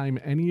anytime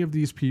any of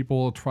these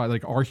people try,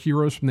 like our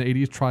heroes from the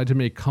 80s tried to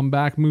make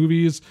comeback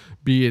movies,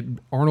 be it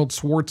Arnold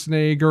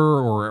Schwarzenegger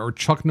or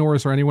Chuck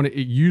Norris or anyone, it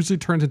usually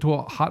turns into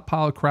a hot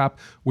pile of crap,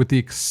 with the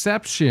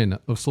exception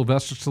of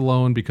Sylvester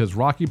Stallone, because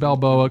Rocky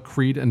Balboa,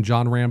 Creed, and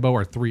John Rambo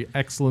are 3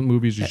 excellent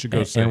movies you should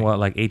go see. And what,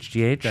 like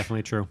HGH?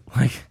 Definitely true.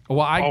 Like,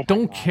 Well, I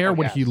don't care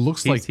what he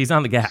looks like, he's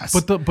on the gas.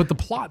 but the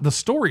plot, the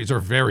stories are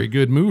very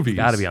good movies.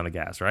 Got to be on the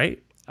gas,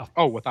 right?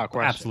 Oh, without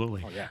question.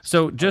 Absolutely. Oh, yeah.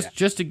 So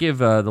just to give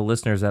the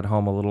listeners at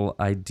home a little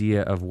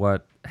idea of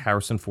what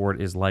Harrison Ford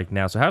is like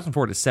now. So Harrison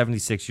Ford is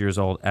 76 years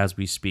old as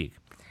we speak.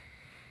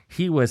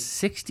 He was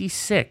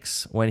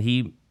 66 when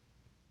he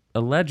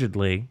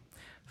allegedly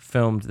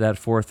filmed that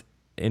 4th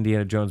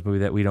Indiana Jones movie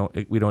that we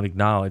don't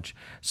acknowledge.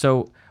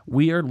 So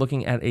we are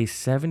looking at a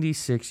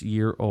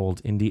 76-year-old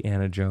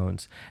Indiana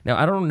Jones. Now,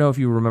 I don't know if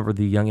you remember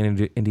the Young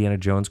Indiana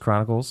Jones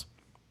Chronicles,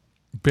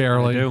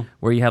 Barely. I do.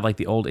 where you had like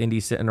the old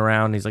Indy sitting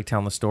around and he's like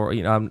telling the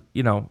story. I don't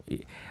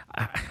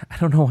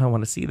know. I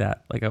want to see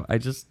that. Like I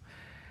just,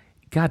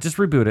 God, just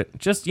reboot it.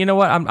 Just, you know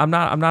what? I'm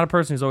not a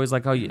person who's always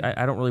like, oh,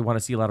 I don't really want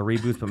to see a lot of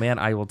reboots. But man,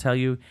 I will tell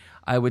you,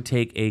 I would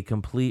take a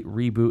complete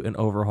reboot and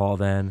overhaul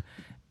then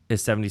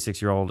is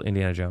 76-year-old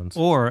Indiana Jones.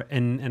 Or,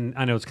 and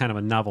I know it's kind of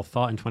a novel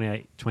thought in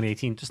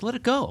 2018, just let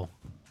it go.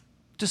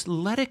 Just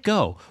let it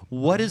go.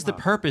 What is the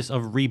purpose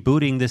of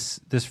rebooting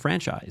this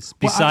franchise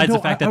besides the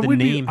fact that the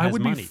name has I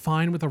would money? be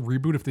fine with a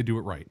reboot if they do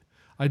it right.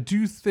 I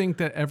do think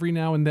that every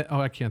now and then. Oh,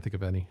 I can't think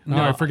of any.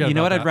 No, I forget. you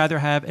know about what? that. I'd rather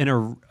have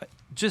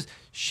just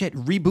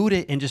reboot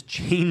it and just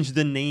change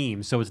the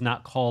name so it's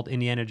not called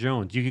Indiana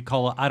Jones. You could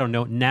call it, I don't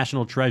know,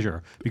 National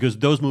Treasure, because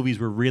those movies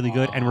were really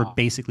good and were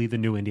basically the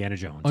new Indiana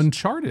Jones.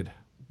 Uncharted.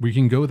 We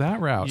can go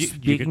that route.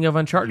 Speaking of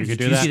Uncharted, you could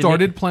did do you that. see the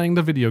Started playing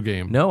the video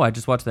game. No, I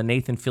just watched the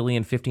Nathan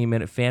Fillion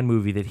 15-minute fan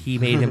movie that he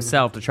made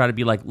himself to try to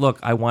be like, look,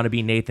 I want to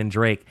be Nathan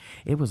Drake.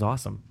 It was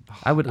awesome.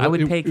 I would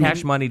pay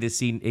cash money to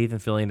see Nathan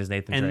Fillion as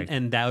Nathan Drake.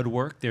 And that would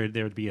work. There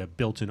would be a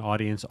built-in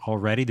audience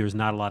already. There's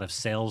not a lot of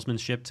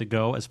salesmanship to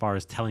go as far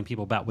as telling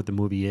people about what the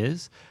movie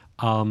is.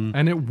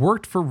 And it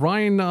worked for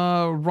Ryan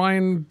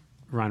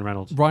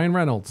Reynolds.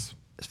 Reynolds.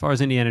 As far as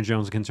Indiana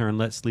Jones is concerned,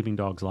 let sleeping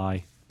dogs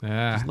lie.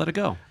 Yeah. Just let it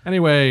go.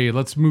 Anyway,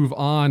 let's move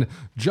on.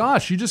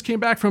 Josh, you just came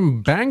back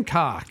from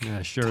Bangkok,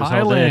 Yeah, sure as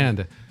hell did.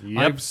 Thailand.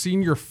 Yep. I've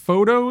seen your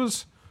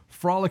photos,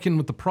 frolicking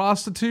with the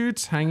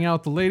prostitutes, hanging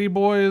out with the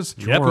ladyboys,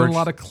 Yep. doing a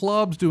lot of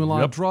clubs, doing a lot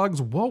of Yep.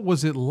 drugs. What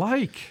was it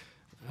like?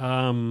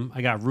 I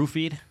got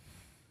roofied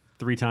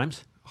 3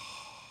 times.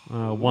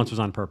 Once was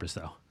on purpose,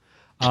 though.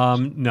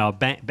 No,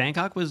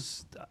 Bangkok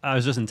was... I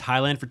was just in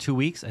Thailand for 2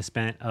 weeks. I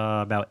spent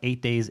about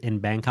 8 days in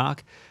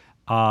Bangkok.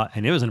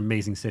 And it was an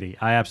amazing city.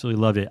 I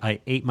absolutely loved it. I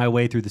ate my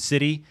way through the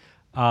city.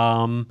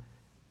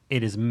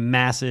 It is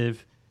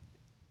massive.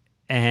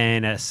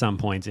 And at some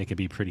points, it could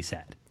be pretty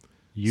sad.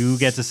 You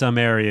get to some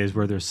areas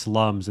where there's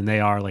slums, and they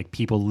are like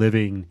people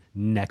living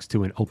next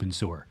to an open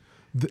sewer.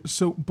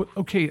 But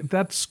okay,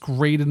 that's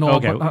great and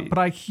all. Okay, But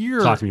I hear,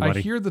 talk to me, I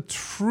buddy. hear the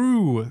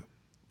true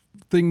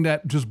thing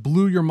that just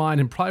blew your mind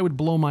and probably would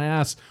blow my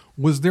ass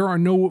was there are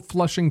no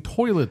flushing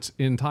toilets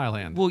in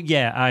Thailand. Well,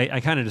 yeah, I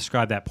kind of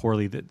described that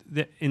poorly.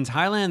 In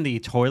Thailand, the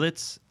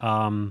toilets,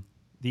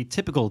 the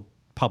typical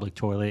public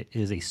toilet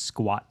is a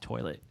squat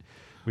toilet.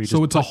 where you So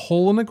just it's a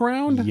hole in the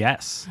ground?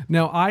 Yes.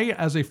 Now, I,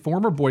 as a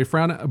former Boy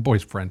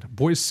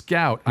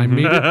Scout, I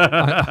made it.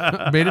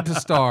 I made it to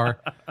Star.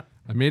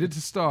 I made it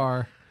to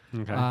Star.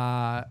 Okay.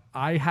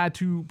 I had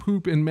to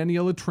poop in many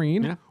a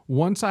latrine. Yeah.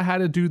 Once I had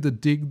to do the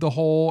dig the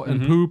hole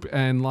and poop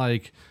and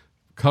like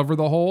cover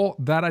the hole.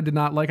 That I did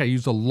not like. I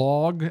used a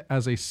log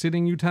as a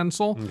sitting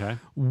utensil. Okay.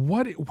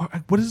 What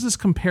does this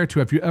compare to?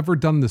 Have you ever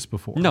done this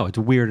before? No, it's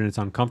weird and it's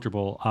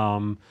uncomfortable.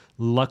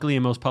 Luckily,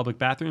 in most public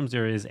bathrooms,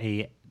 there is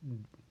a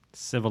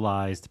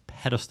civilized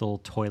pedestal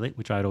toilet,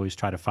 which I'd always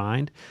try to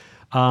find.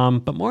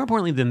 But more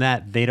importantly than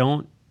that,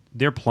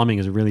 their plumbing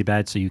is really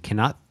bad, so you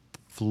cannot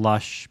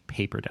flush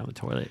paper down the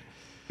toilet.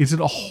 Is it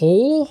a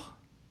hole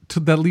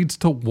that leads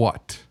to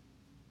what?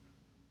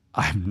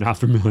 I'm not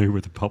familiar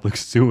with the public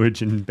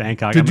sewage in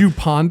Bangkok. Did you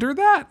ponder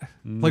that?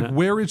 Like,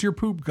 where is your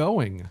poop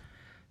going?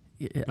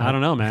 I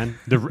don't know, man.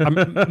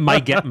 My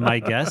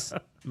guess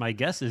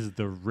is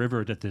the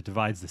river that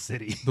divides the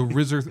city.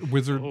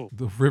 The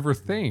the River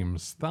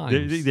Thames.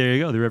 There you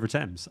go, the River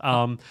Thames.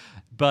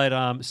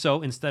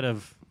 So instead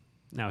of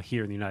now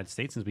here in the United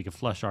States, since we can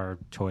flush our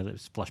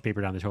toilets, flush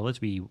paper down the toilets,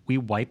 we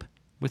wipe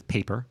with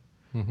paper.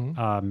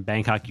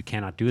 Bangkok, you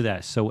cannot do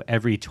that. So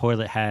every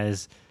toilet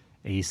has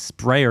a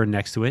sprayer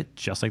next to it,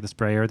 just like the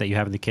sprayer that you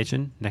have in the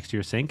kitchen next to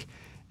your sink.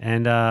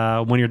 And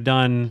when you're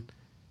done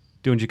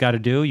doing what you got to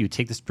do. You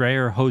take the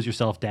sprayer, hose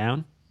yourself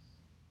down.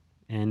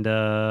 And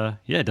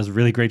it does a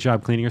really great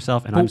job cleaning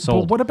yourself. And I'm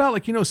sold. But what about,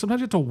 like,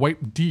 sometimes you have to wipe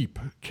deep.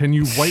 Can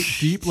you wipe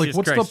deep? Like,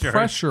 what's Christ, the George.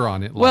 pressure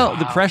on it? Like? Well,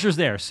 the pressure's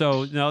there.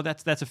 So, no,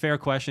 that's a fair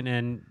question.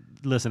 And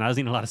listen, I was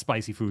eating a lot of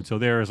spicy food. So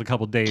there was a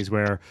couple days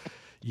where,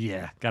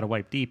 got to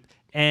wipe deep.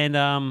 And,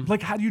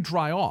 like, how do you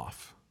dry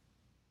off?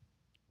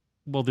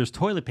 well, there's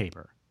toilet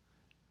paper.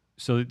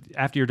 So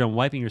after you're done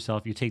wiping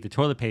yourself, you take the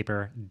toilet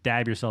paper,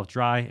 dab yourself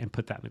dry, and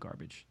put that in the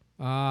garbage.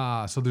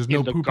 Ah, so there's no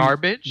In the poopy-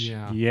 garbage?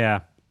 Yeah. Yeah.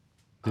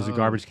 There's a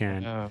garbage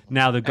can. no.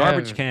 Now, the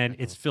garbage Oh. can,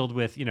 it's filled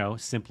with,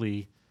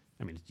 simply,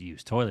 you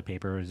use toilet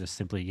paper. It's just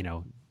simply,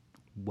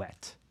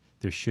 wet.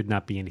 There should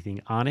not be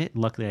anything on it.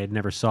 Luckily, I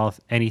never saw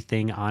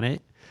anything on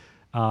it.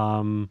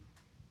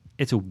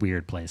 It's a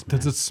weird place, man.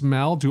 Does it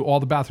smell? Do all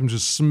the bathrooms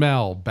just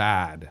smell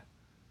bad?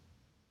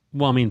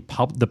 Well,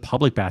 the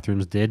public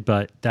bathrooms did,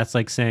 but that's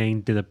like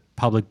saying, do the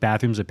public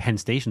bathrooms at Penn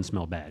Station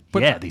smell bad?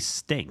 But- Yeah, they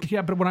stink.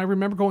 Yeah, but when I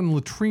remember going to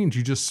latrines,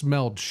 you just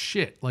smelled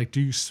shit. Like,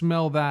 do you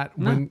smell that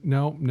when?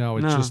 No,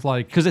 it's just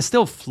like Because it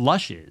still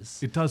flushes.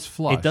 it does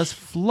flush. It does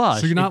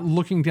flush. So you're not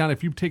looking down.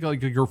 If you take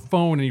like your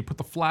phone and you put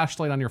the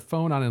flashlight on your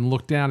phone on and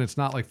look down, it's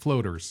not like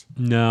floaters.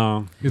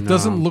 No. It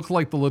doesn't look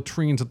like the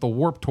latrines at the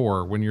Warp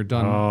Tour when you're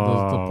done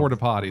the porta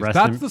potties. Rest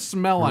That's in- the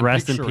smell I'm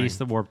Rest picturing. in peace,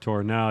 the Warp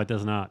Tour. No, it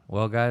does not.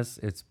 Well, guys,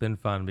 it's been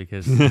fun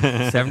because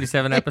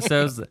 77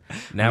 episodes.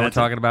 Now we're That's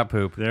talking about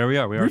poop. There we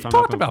are. We are We've talking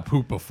talked about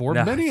poop before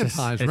No, many a it's just-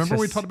 times. it's Remember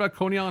we just- talked about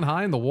Coney Island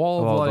High and the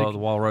wall Well, of like the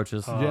wall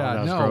roaches. that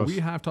yeah, was no, gross. we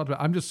have talked about.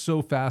 I'm just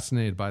so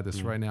fascinated by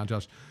this right now,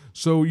 Josh.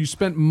 So you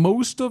spent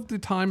most of the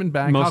time in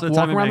Bangkok Most of the time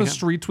walking in around the Bangkok.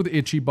 streets with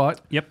Itchy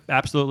Butt. Yep,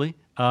 absolutely.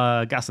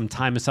 Got some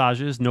Thai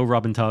massages, no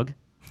rub and tug.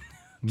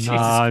 Jesus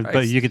But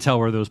Christ. you can tell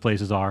where those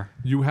places are.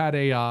 You had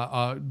you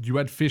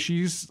had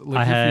fishies lick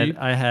I your had feet.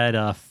 I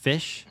had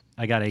fish.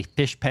 I got a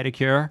fish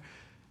pedicure,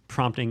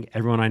 prompting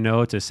everyone I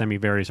know to send me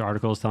various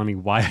articles telling me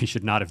why I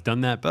should not have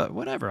done that. But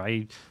whatever.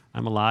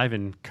 I'm alive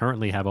and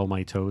currently have all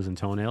my toes and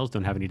toenails.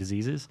 Don't have any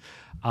diseases.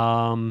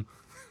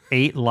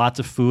 Ate lots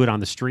of food on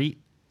the street.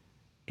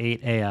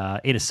 Ate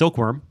a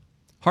silkworm.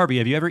 Harvey,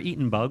 have you ever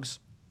eaten bugs?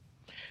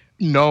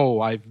 No,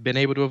 I've been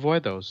able to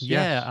avoid those.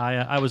 Yeah,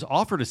 Yes. I was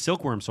offered a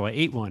silkworm, so I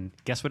ate one.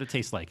 Guess what it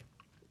tastes like?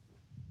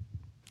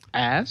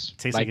 As?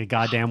 Tastes like a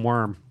goddamn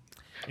worm.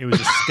 It was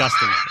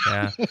disgusting.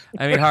 Yeah.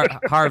 I mean,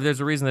 Harv, there's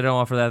a reason they don't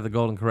offer that at the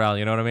Golden Corral.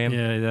 You know what I mean?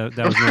 Yeah,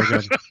 that was no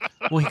good.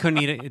 Well, he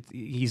couldn't eat it.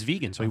 He's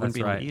vegan, so he wouldn't That's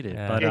be able right. to eat it.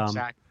 Yeah. But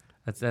Exactly.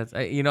 That's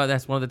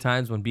that's one of the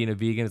times when being a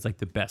vegan is like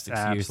the best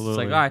excuse.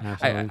 Absolutely. It's like,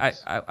 Absolutely.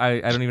 I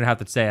don't even have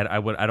to say it. I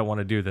don't want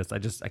to do this. I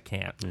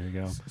can't. there you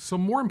go. So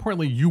more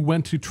importantly, you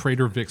went to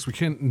Trader Vic's. We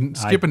can't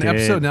skip an did.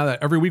 episode now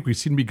that every week we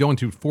seem to be going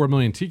to 4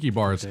 million tiki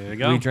bars. There you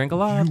go. We drink a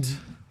lot.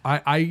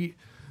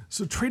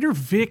 So Trader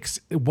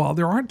Vic's, while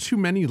there aren't too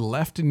many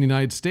left in the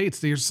United States,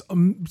 there's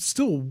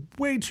still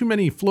way too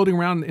many floating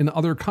around in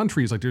other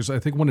countries. Like there's, I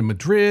think, one in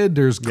Madrid.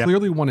 There's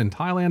clearly one in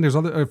Thailand. There's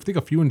I think,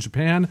 a few in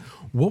Japan.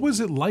 What was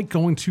it like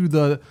going to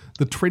the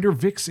Trader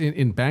Vic's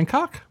in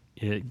Bangkok?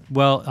 It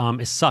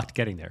sucked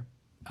getting there.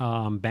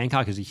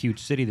 Bangkok is a huge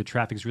city. The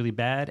traffic's really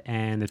bad,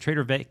 and the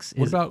Trader Vic's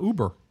What is. about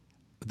Uber?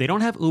 They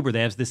don't have Uber.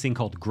 They have this thing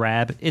called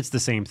Grab. It's the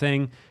same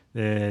thing.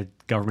 The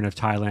government of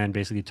Thailand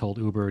basically told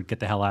Uber, get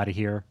the hell out of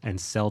here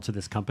and sell to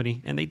this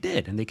company. And they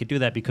did. And they could do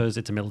that because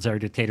it's a military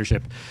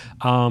dictatorship.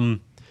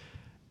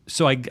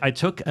 So I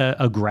took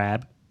a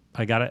Grab.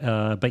 I got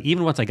it. But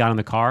even once I got in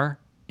the car,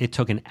 it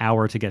took an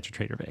hour to get to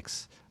Trader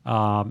Vic's.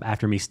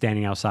 After me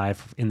standing outside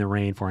in the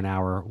rain for an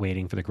hour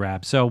waiting for the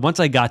Grab. So once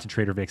I got to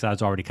Trader Vic's, I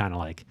was already kind of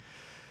like,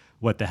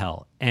 what the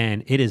hell?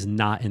 And it is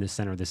not in the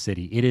center of the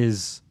city. It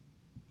is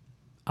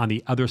on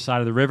the other side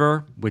of the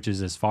river, which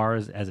is as far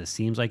as it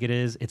seems like it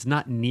is. It's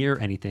not near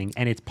anything,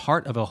 and it's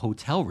part of a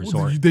hotel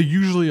resort. They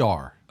usually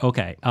are.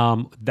 Okay,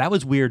 that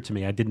was weird to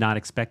me. I did not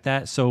expect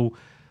that. So,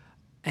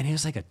 and it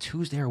was like a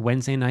Tuesday or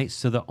Wednesday night,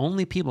 so the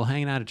only people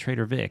hanging out at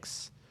Trader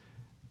Vic's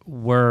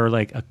were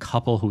like a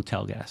couple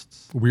hotel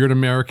guests. Weird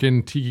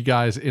American tiki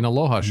guys in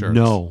aloha shirts.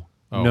 No.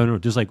 Oh. No,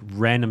 just like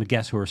random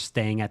guests who are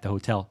staying at the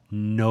hotel.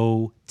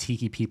 No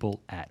tiki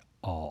people at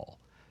all.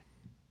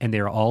 And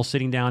they were all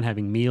sitting down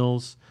having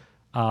meals.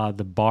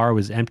 The bar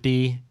was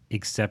empty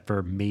except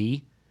for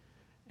me.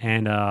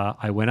 And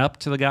I went up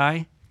to the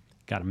guy,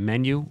 got a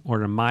menu,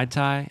 ordered a Mai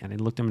Tai, and I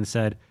looked at him and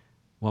said,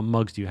 what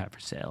mugs do you have for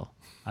sale?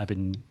 I've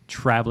been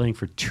traveling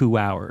for 2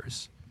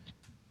 hours.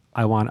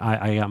 I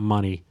got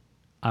money.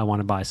 I want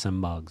to buy some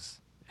mugs.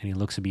 And he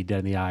looks at me dead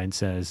in the eye and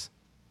says,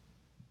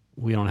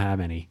 we don't have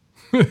any.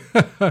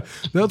 That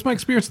was my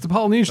experience at the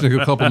Polynesian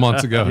a couple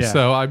months ago. Yeah.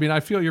 So, I mean, I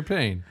feel your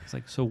pain. It's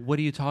like, so what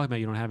are you talking about?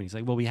 You don't have any. He's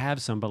like, well, we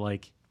have some, but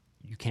like,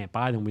 you can't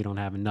buy them. We don't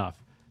have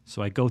enough.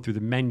 So I go through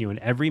the menu, and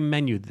every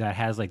menu that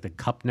has like the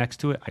cup next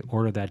to it, I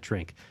order that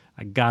drink.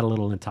 I got a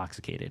little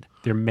intoxicated.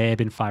 There may have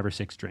been 5 or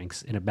 6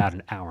 drinks in about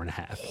an hour and a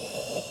half.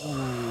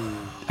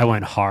 I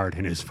went hard,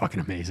 and it was fucking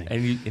amazing.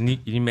 And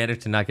you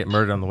managed to not get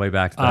murdered on the way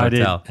back to the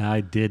hotel.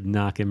 I did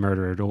not get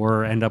murdered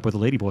or end up with a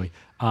ladyboy.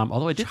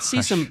 Although I did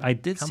see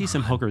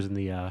some hookers in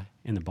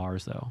the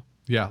bars though.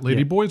 Yeah,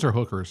 lady boys or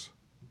hookers?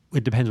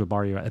 it depends what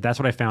bar you're at. That's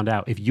what I found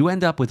out. If you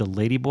end up with a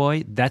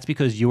ladyboy, that's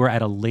because you were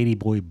at a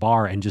ladyboy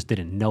bar and just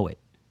didn't know it.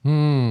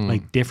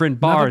 Like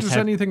different Not that bars there's have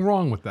anything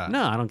wrong with that.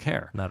 no, I don't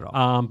care. Not at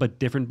all. But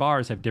different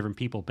bars have different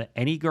people. But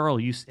any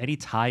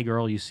Thai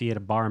girl you see at a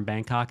bar in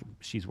Bangkok,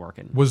 she's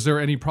working. Was there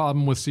any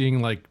problem with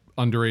seeing like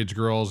underage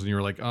girls and you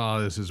were like,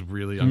 oh, this is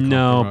really uncomfortable?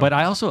 No, but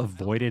I also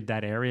avoided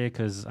that area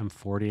because I'm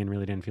 40 and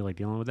really didn't feel like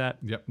dealing with that.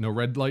 Yep, no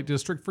red light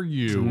district for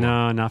you.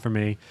 No, not for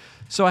me.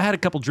 So I had a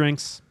couple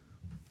drinks,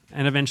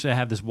 and eventually I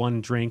have this one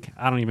drink.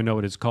 I don't even know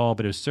what it's called,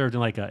 but it was served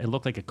in it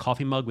looked like a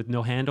coffee mug with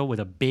no handle with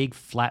a big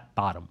flat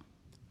bottom.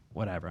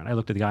 Whatever. And I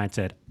looked at the guy and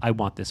said, I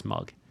want this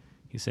mug.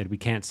 He said, we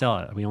can't sell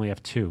it. We only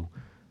have 2.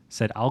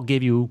 Said, I'll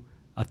give you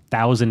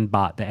 1,000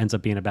 baht. That ends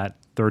up being about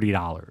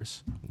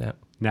 $30. Yep.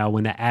 Now,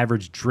 when the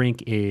average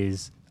drink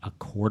is a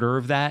quarter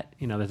of that,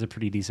 that's a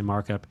pretty decent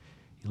markup.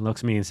 He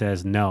looks at me and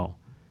says, no.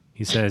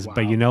 He says,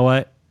 but you know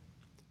what?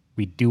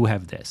 We do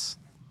have this.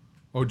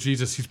 Oh,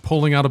 Jesus, he's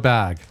pulling out a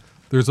bag.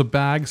 There's a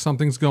bag,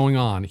 something's going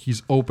on.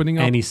 He's opening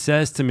up. And he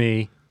says to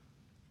me,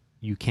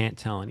 you can't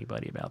tell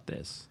anybody about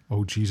this.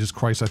 Oh, Jesus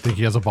Christ, I think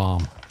he has a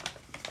bomb.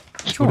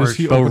 What is George,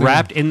 he But opening?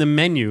 wrapped in the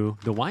menu,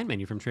 the wine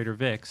menu from Trader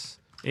Vic's,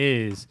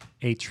 is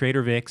a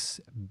Trader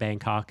Vic's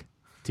Bangkok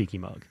tiki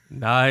mug,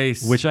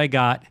 Nice. which I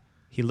got.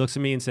 He looks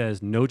at me and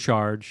says, no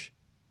charge.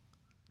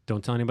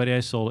 Don't tell anybody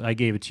I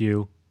gave it to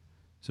you.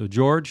 So,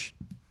 George,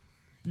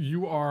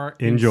 You are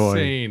Enjoy.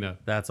 insane.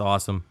 That's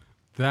awesome.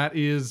 That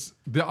is,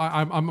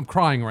 I'm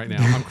crying right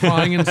now. I'm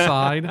crying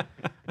inside.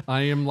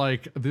 I am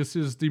like, this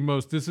is the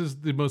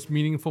most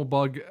meaningful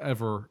bug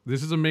ever.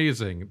 This is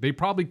amazing. They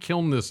probably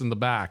filmed this in the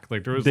back.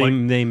 Like there was They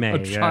may, a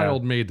yeah.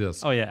 child made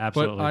this. Oh, yeah,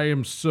 absolutely. But I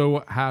am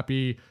so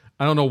happy.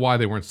 I don't know why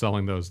they weren't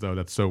selling those though.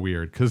 That's so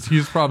weird because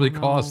these probably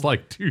cost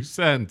like 2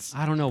 cents.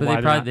 I don't know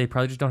But why they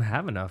probably just don't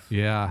have enough.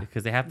 Yeah.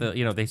 Because they have to,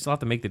 they still have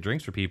to make the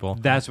drinks for people.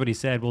 That's what he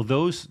said. Well,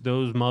 those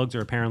mugs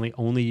are apparently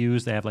only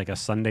used. They have like a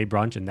Sunday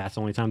brunch, and that's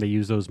the only time they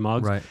use those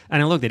mugs. Right.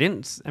 And I looked, they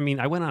didn't. I mean,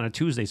 I went on a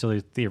Tuesday, so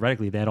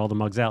theoretically they had all the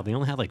mugs out. They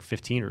only had like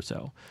 15 or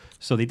so,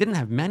 so they didn't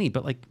have many.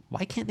 But like,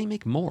 why can't they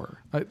make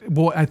more?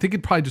 I think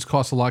it probably just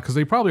costs a lot because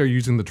they probably are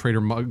using the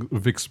Trader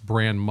Vic's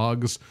brand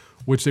mugs,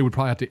 which they would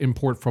probably have to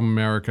import from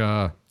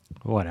America.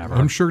 Whatever.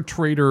 I'm sure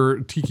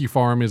Trader Tiki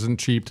Farm isn't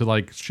cheap to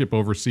like ship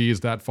overseas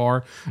that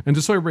far. And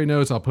just so everybody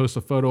knows, I'll post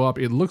a photo up.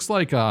 It looks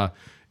like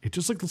it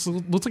just looks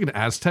like an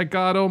Aztec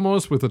god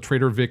almost with a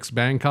Trader Vic's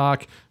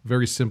Bangkok.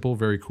 Very simple,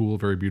 very cool,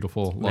 very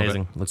beautiful. Love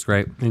Amazing. it. Looks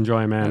great.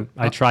 Enjoy, man.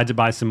 I tried to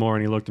buy some more,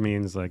 and he looked at me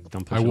and was like,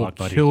 "Don't push I your will luck,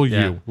 buddy." kill you.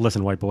 Yeah.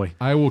 Listen, white boy.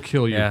 I will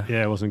kill you. Yeah.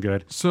 Yeah, it wasn't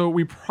good. So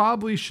we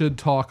probably should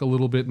talk a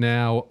little bit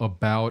now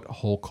about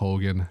Hulk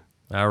Hogan.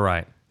 All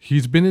right.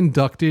 He's been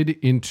inducted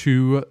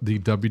into the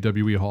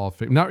WWE Hall of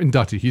Fame. Not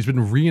inducted. He's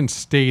been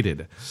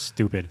reinstated.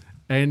 Stupid.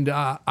 And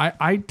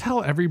I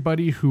tell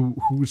everybody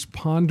who's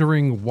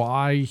pondering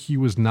why he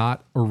was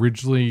not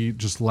originally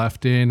just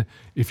left in,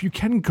 if you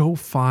can go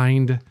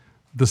find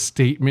the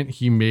statement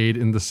he made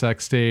in the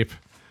sex tape,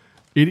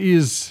 it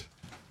is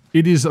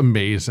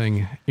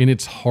amazing in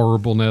its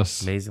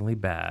horribleness. Amazingly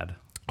bad.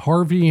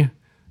 Harvey,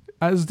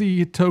 as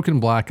the token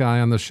black guy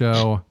on the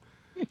show,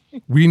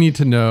 we need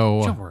to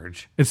know,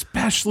 George.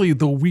 especially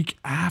the week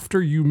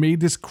after you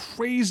made this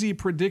crazy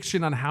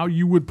prediction on how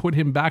you would put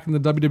him back in the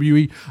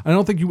WWE. I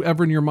don't think you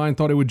ever in your mind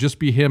thought it would just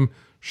be him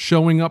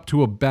showing up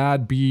to a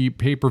bad B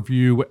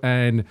pay-per-view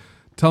and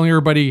telling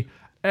everybody,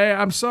 hey,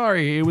 I'm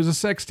sorry, it was a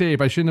sex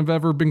tape. I shouldn't have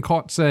ever been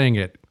caught saying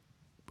it.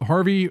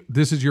 Harvey,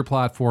 this is your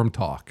platform.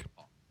 Talk.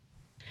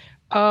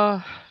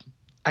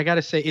 I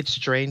gotta say it's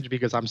strange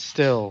because I'm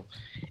still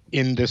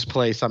in this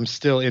place. I'm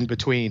still in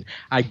between.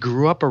 I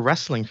grew up a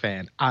wrestling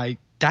fan.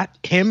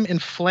 Him and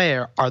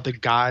Flair are the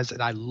guys that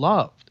I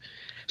loved.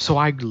 So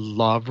I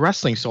love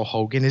wrestling. So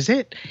Hogan is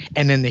it.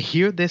 And then to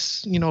hear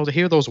this, to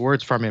hear those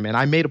words from him, and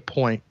I made a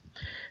point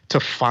to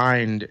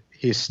find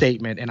his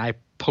statement, and I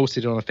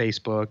posted it on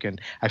Facebook, and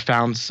I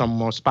found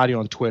somebody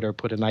on Twitter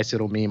put a nice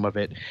little meme of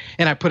it,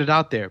 and I put it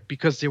out there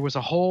because there was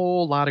a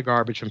whole lot of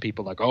garbage from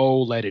people like,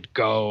 oh, let it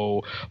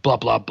go, blah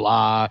blah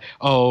blah,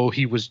 oh,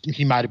 he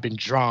might have been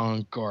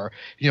drunk, or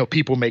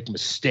people make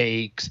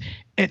mistakes.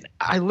 And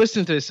I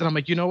listened to this and I'm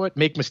like, you know what,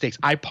 make mistakes.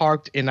 I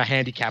parked in a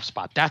handicap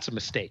spot. That's a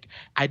mistake.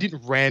 I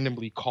didn't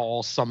randomly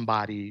call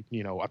somebody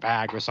a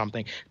bag or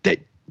something.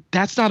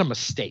 That's not a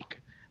mistake.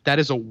 That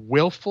is a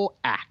willful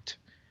act.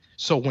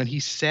 So when he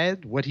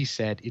said what he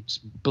said, it's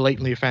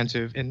blatantly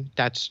offensive, and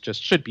that's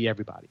just should be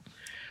everybody.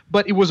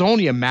 But it was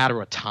only a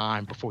matter of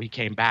time before he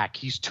came back.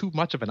 He's too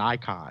much of an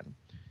icon.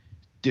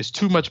 There's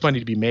too much money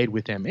to be made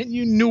with him, and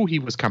you knew he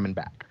was coming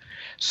back.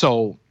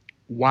 So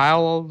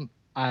while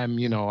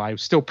I'm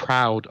still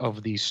proud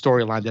of the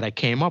storyline that I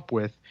came up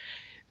with,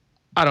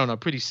 I don't know,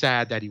 pretty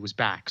sad that he was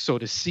back. So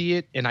to see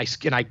it, and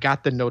I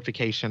got the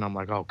notification, I'm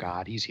like, oh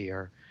God, he's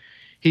here,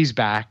 he's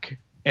back.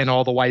 And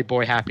all the white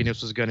boy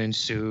happiness was going to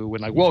ensue,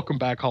 and like, welcome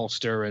back,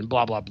 Hulkster, and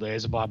blah, blah, blah,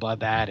 blah, blah,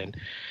 that. And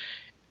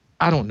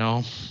I don't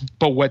know.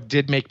 But what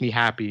did make me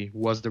happy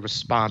was the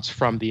response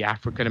from the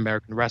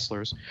African-American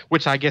wrestlers,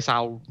 which I guess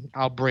I'll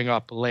bring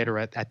up later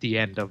at the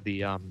end of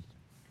the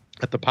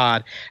at the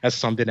pod as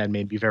something that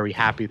made me very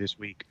happy this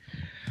week.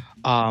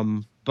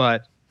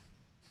 But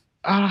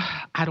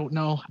I don't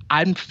know.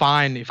 I'm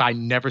fine if I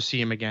never see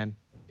him again.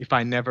 If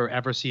I never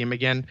ever see him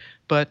again,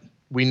 but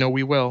we know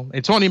we will.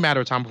 It's only a matter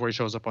of time before he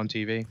shows up on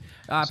TV.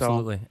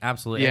 Absolutely, So,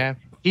 absolutely. yeah,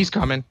 he's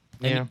coming.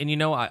 And you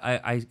know,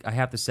 I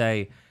have to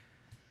say,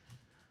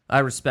 I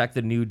respect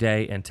the New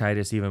Day and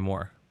Titus even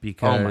more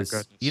because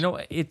goodness. you know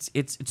it's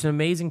an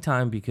amazing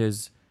time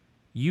because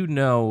you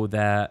know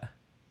that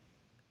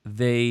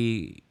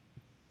they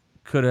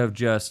could have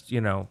just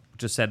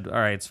said, all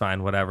right, it's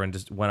fine, whatever, and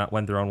just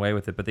went their own way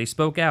with it. But they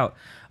spoke out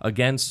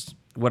against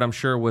what I'm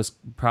sure was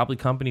probably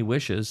company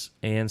wishes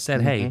and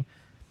said, hey,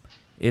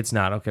 it's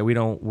not okay. We're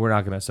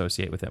not going to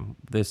associate with him.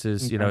 This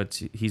is,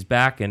 he's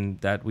back,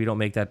 and that we don't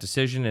make that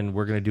decision, and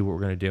we're going to do what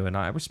we're going to do. And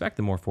I respect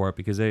them more for it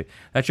because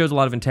that shows a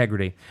lot of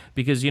integrity.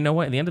 Because you know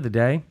what? At the end of the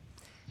day,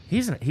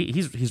 he's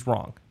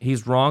wrong.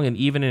 He's wrong, and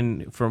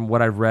even from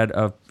what I've read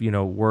of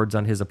words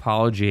on his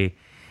apology,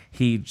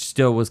 he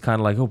still was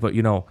kind of like, oh, but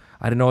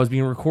I didn't know I was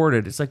being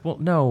recorded. It's like, well,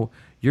 no,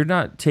 you're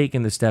not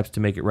taking the steps to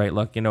make it right.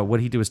 Look, what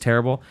he did was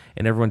terrible,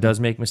 and everyone does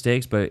make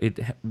mistakes, but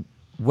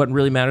what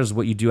really matters is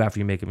what you do after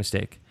you make a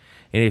mistake.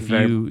 And if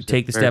you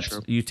take the steps,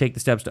 you take the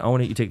steps to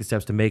own it, you take the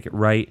steps to make it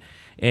right,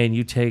 and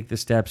you take the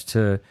steps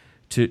to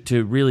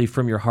really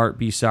from your heart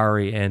be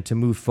sorry and to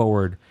move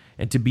forward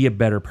and to be a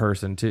better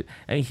person.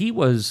 And he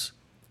was,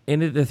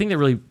 and the thing that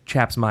really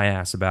chaps my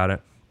ass about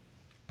it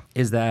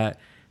is that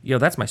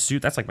that's my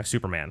suit. That's like my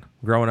Superman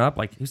growing up.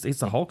 Like he's the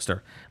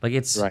Hulkster. Like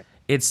it's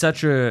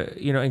such a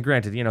and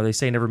granted they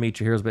say never meet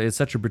your heroes, but it's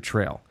such a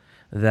betrayal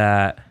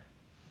that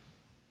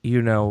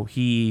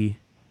he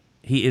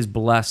is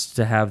blessed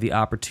to have the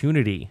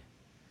opportunity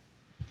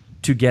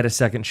to get a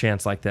second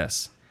chance like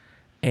this,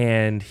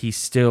 and he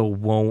still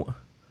won't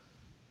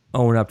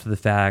own up to the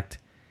fact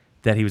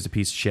that he was a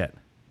piece of shit.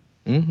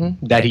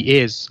 Mm-hmm. That he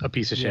is a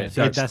piece of shit.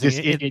 That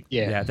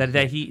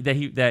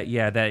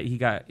he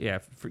got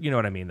you know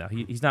what I mean though.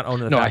 He's not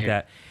owning the fact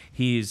that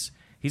he's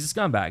a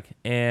scumbag,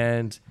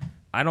 and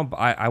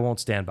I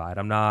won't stand by it.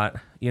 I'm not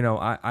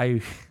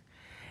I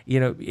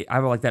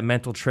have like that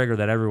mental trigger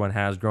that everyone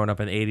has growing up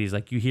in the 80s.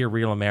 Like you hear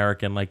Real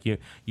American, like you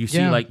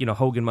see like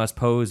Hogan Must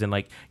Pose, and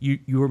like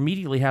you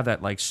immediately have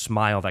that like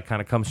smile that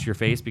kind of comes to your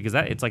face because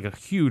it's like a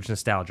huge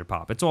nostalgia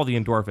pop. It's all the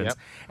endorphins,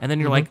 and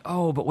then you're like,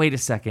 oh, but wait a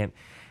second.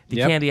 The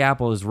candy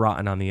apple is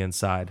rotten on the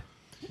inside.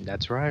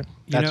 That's right.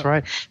 That's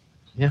right.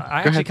 Yeah.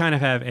 I actually kind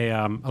of have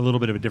a little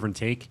bit of a different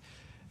take.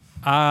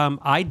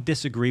 I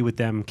disagree with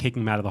them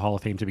kicking him out of the Hall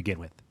of Fame to begin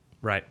with.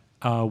 Right.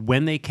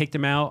 When they kicked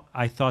him out,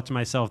 I thought to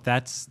myself,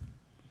 that's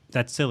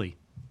silly.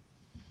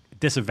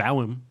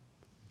 Disavow him.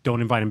 Don't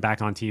invite him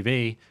back on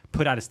TV.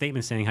 Put out a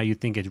statement saying how you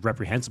think it's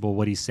reprehensible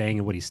what he's saying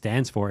and what he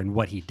stands for and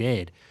what he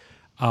did.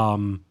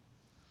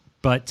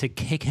 But to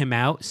kick him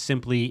out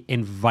simply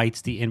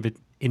invites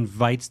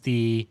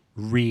the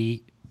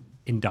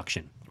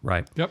re-induction.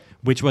 Right. Yep.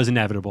 Which was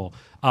inevitable.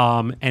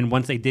 And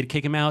once they did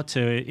kick him out,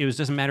 it was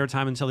just a matter of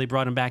time until they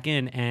brought him back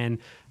in. And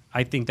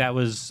I think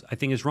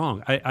it's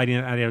wrong.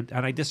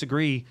 I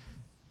disagree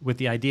with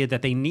the idea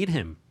that they need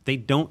him. They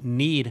don't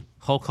need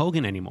Hulk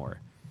Hogan anymore.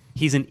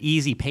 He's an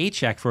easy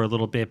paycheck for a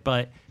little bit,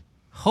 but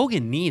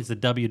Hogan needs the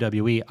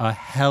WWE a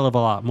hell of a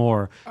lot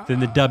more than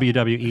the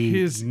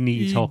WWE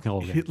needs Hulk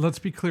Hogan. Let's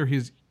be clear,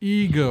 his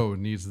ego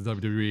needs the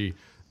WWE.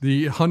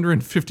 The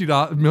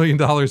 $150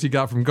 million he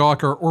got from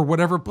Gawker, or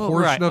whatever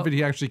portion of it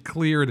he actually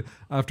cleared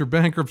after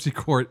bankruptcy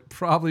court,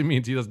 probably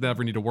means he doesn't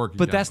ever need to work again.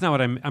 But that's not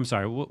what I'm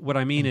sorry. What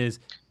I mean is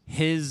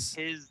his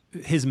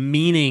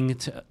meaning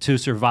to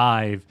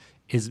survive,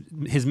 his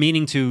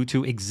meaning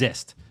to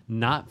exist,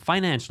 not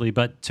financially,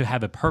 but to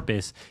have a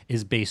purpose,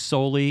 is based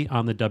solely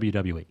on the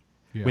WWE.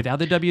 Yeah. Without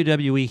the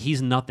WWE,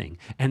 he's nothing.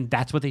 And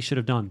that's what they should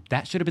have done.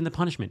 That should have been the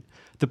punishment.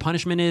 The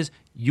punishment is,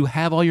 you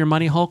have all your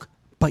money, Hulk,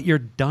 but you're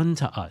done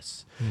to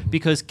us. Mm-hmm.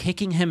 Because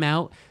kicking him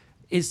out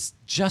is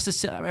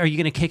just are you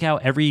going to kick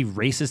out every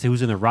racist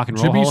who's in the Rock and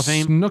Roll Hall of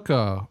Fame?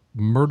 Snuka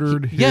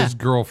murdered his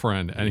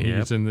girlfriend, and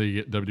he's in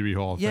the WWE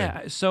Hall of Fame.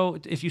 Yeah, so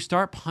if you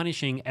start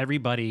punishing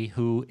everybody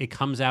who it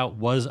comes out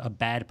was a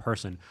bad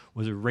person,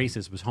 was a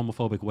racist, was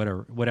homophobic,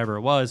 whatever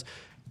it was,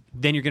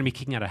 then you're going to be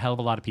kicking out a hell of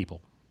a lot of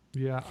people.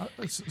 Yeah.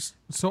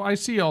 So I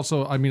see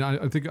also, I mean, I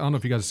don't know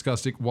if you guys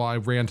discussed it while I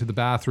ran to the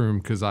bathroom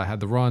because I had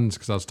the runs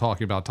because I was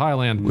talking about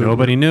Thailand.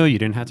 Nobody knew. You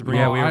didn't have to bring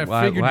it. I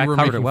figured you were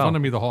making fun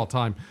of me the whole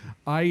time.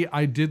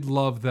 I did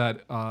love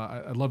that.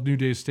 I loved New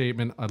Day's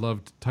statement. I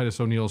loved Titus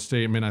O'Neil's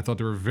statement. I thought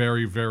they were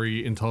very,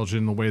 very intelligent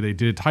in the way they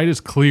did. Titus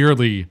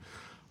clearly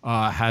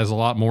has a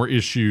lot more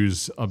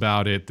issues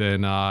about it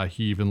than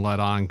he even let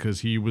on because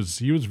he was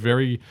the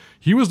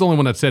only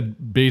one that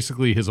said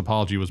basically his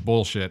apology was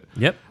bullshit.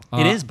 Yep.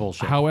 It is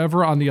bullshit.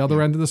 However, on the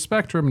other end of the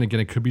spectrum, and again,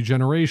 it could be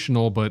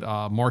generational, but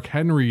Mark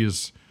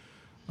Henry's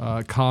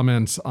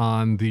comments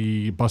on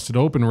the Busted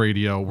Open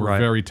radio were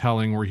very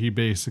telling, where he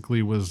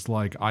basically was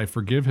like, I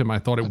forgive him. I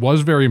thought it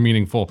was very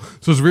meaningful.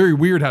 So it's very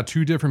weird how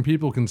two different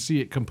people can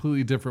see it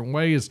completely different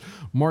ways.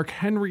 Mark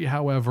Henry,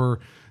 however,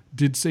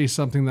 did say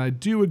something that I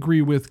do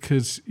agree with,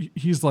 because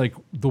he's like,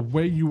 the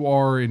way you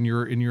are in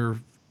your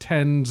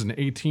 10s and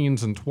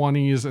 18s and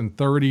 20s and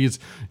 30s,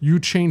 you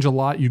change a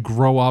lot, you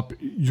grow up,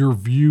 your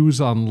views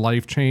on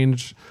life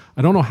change.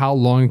 I don't know how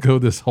long ago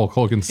this Hulk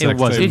Hogan sex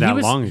wasn't tape. that he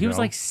was, long He was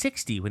ago. like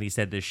 60 when he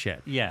said this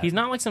shit. Yeah. He's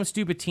not like some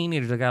stupid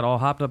teenager that got all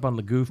hopped up on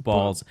the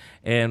goofballs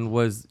and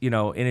was, in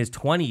his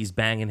 20s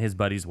banging his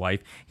buddy's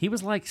wife. He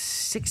was like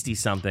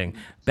 60-something,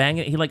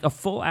 banging. He like a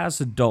full-ass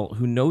adult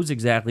who knows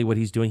exactly what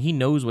he's doing. He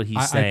knows what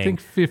he's saying. I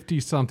think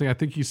 50-something. I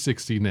think he's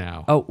 60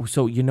 now. Oh,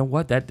 so you know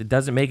what? That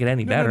doesn't make it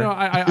any better. No,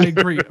 I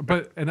agree,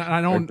 but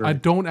I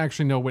don't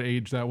actually know what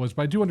age that was,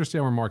 but I do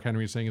understand what Mark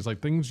Henry is saying. Is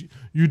like, things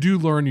you do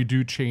learn, you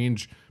do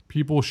change.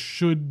 People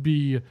who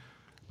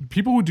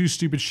do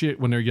stupid shit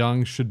when they're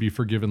young should be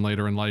forgiven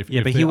later in life. Yeah,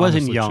 if but they he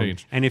wasn't honestly young.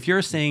 change. And if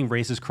you're saying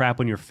racist crap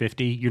when you're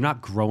 50, you're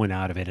not growing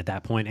out of it at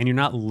that point, and you're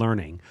not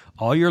learning.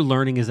 All you're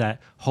learning is that,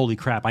 holy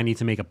crap, I need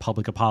to make a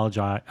public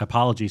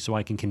apology so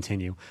I can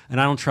continue. And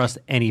I don't trust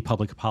any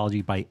public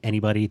apology by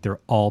anybody. They're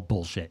all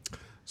bullshit.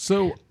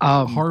 So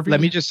Harvey,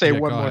 let me just say yeah,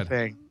 one go more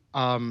ahead.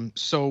 thing.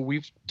 So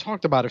we've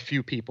talked about a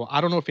few people.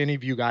 I don't know if any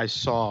of you guys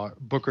saw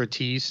Booker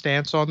T's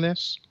stance on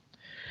this.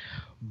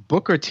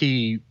 Booker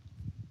T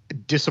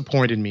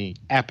disappointed me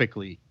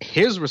epically.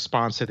 His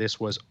response to this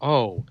was,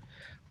 "Oh,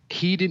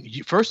 he didn't.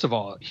 First of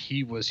all,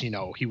 he didn't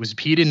know he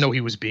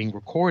was being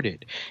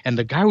recorded, and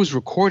the guy who was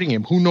recording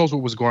him, who knows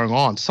what was going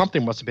on?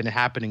 Something must have been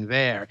happening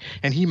there,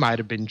 and he might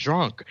have been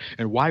drunk.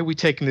 And why are we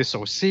taking this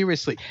so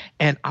seriously?"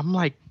 And I'm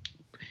like,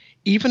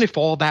 even if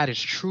all that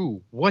is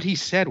true, what he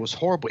said was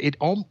horrible.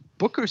 I'm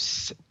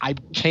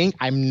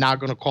not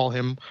going to call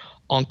him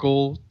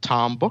Uncle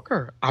Tom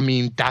Booker. I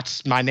mean,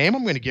 that's my name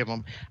I'm going to give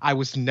him. I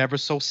was never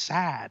so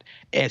sad,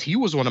 as he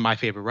was one of my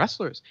favorite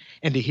wrestlers.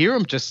 And to hear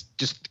him just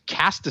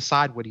cast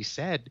aside what he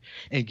said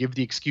and give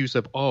the excuse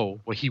of,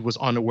 he was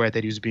unaware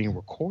that he was being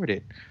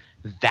recorded,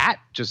 that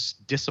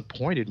just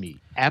disappointed me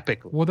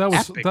epically. Well,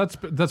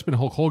 that's been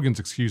Hulk Hogan's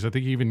excuse. I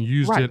think he even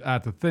used it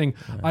at the thing.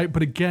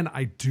 But again,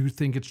 I do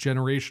think it's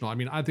generational. I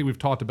mean, I think we've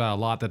talked about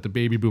a lot that the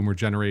baby boomer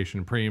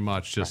generation pretty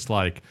much just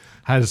like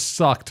has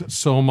sucked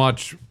so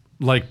much.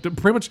 Like,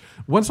 pretty much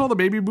once all the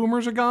baby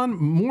boomers are gone,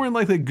 more than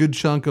likely a good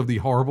chunk of the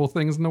horrible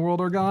things in the world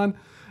are gone.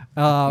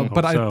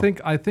 But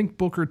I think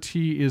Booker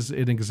T is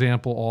an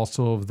example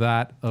also of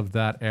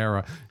that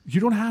era.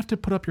 You don't have to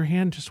put up your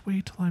hand. Just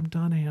wait till I'm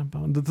done,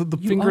 Hambone. The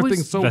finger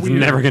thing's so That's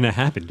weird. never going to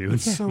happen, dude.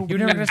 It's so You're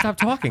never going to stop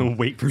talking.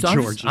 Wait for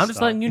I'm George just, to I'm just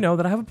stop. letting you know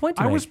that I have a point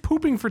to I make. was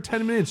pooping for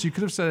 10 minutes. You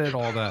could have said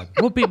all that.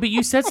 Well, but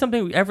you said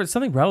something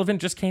relevant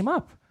just came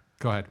up.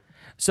 Go ahead.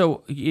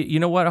 So, you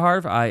know what,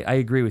 Harv? I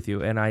agree with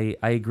you, and I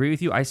agree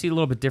with you. I see it a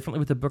little bit differently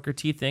with the Booker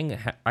T thing.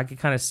 I can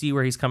kind of see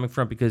where he's coming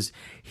from, because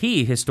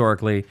he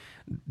historically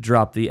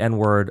dropped the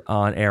N-word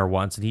on air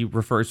once, and he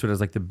refers to it as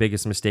like the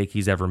biggest mistake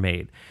he's ever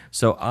made.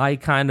 So I'm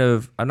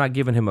not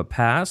giving him a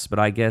pass, but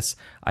I guess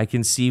I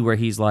can see where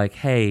he's like,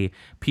 hey,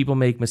 people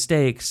make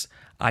mistakes.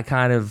 I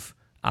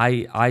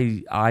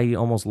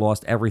almost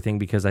lost everything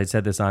because I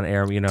said this on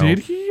air, Did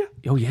he?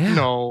 Oh, yeah.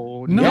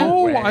 No,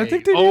 No, I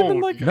think they didn't even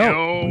like.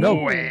 No,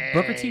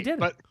 Booker T did it.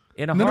 But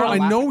In a No,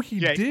 Harlem. I know he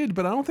Yeah. did,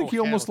 but I don't think he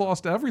almost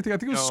lost everything. I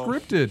think it was No.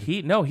 scripted.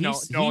 He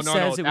says it was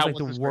that like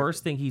the wasn't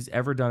worst thing he's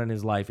ever done in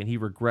his life, and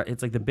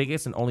it's like the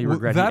biggest and only Well,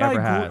 regret he that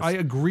ever I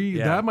has. agree.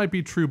 Yeah. That might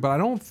be true, but I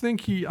don't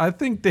think I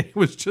think that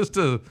was just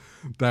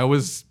that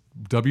was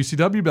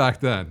WCW back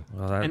then.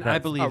 Well, And I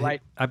believe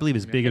right.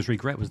 his biggest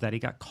regret was that he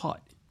got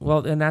caught.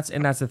 Well, and that's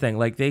the thing.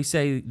 Like they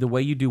say, the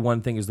way you do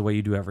one thing is the way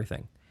you do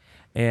everything,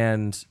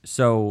 and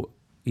so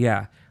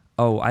yeah.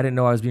 Oh, I didn't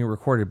know I was being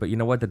recorded, but you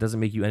know what? That doesn't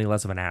make you any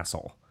less of an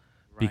asshole,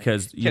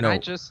 because you Can know. I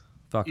just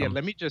fuck 'em.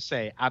 let me just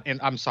say, and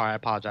I'm sorry, I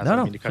apologize. I No, didn't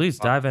no, mean to cut please you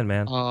off. dive in,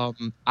 man.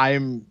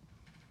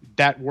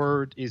 That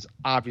word is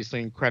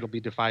obviously incredibly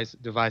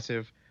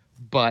divisive,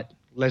 but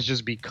let's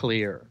just be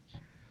clear.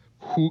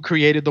 Who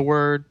created the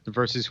word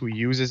versus who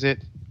uses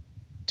it,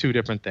 two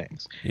different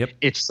things. Yep.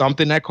 It's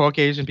something that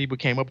Caucasian people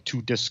came up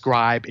to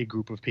describe a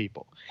group of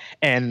people.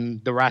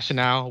 And the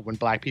rationale when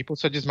black people,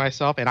 such as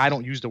myself, and I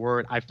don't use the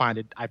word, I find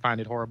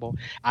it horrible.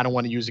 I don't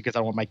want to use it because I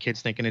don't want my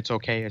kids thinking it's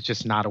okay. It's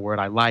just not a word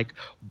I like.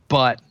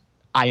 But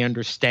I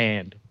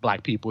understand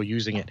black people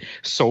using it.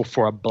 So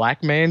for a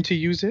black man to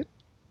use it,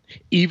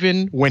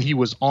 even when he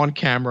was on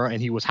camera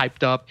and he was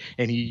hyped up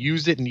and he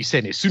used it and he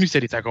said, as soon as he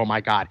said it, it's like, oh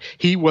my God.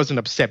 He wasn't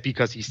upset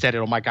because he said it,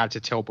 oh my God, it's a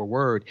terrible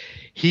word.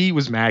 He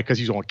was mad because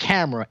he's on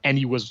camera and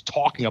he was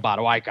talking about,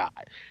 oh my God.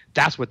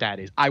 That's what that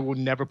is. I will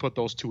never put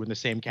those two in the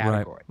same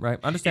category. Right.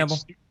 Understandable.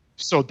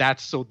 So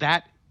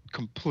that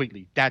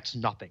completely, that's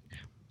nothing.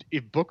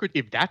 If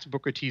that's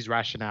Booker T's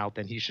rationale,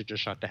 then he should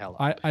just shut the hell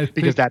up.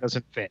 Because that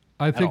doesn't fit.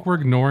 I think we're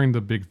ignoring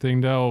the big thing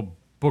though.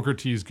 Booker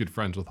T is good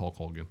friends with Hulk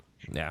Hogan.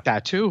 Yeah.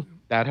 That too.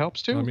 That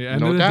helps too. I mean,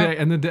 No doubt.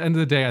 at the end of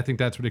the day, I think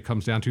that's what it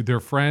comes down to. They're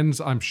friends.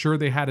 I'm sure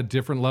they had a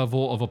different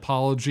level of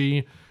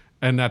apology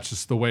and that's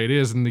just the way it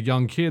is. And the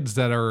young kids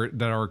that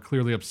are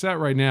clearly upset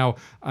right now,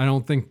 I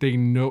don't think they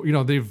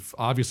know. They've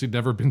obviously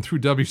never been through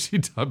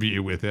WCW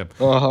with him.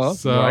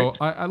 So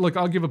right. Look,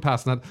 I'll give a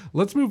pass on that.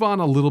 Let's move on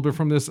a little bit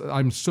from this.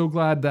 I'm so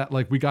glad that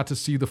we got to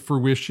see the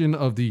fruition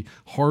of the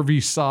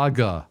Harvey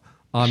saga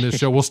on this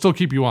show. We'll still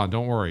keep you on.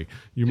 Don't worry.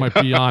 You might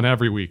be on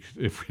every week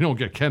if we don't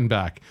get Ken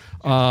back.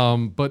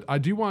 But I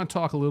do want to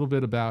talk a little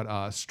bit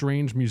about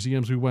strange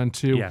museums we went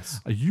to.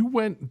 Yes. You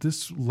went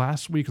this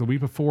last week, the week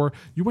before,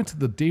 you went to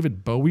the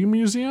David Bowie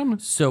Museum?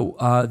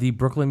 So the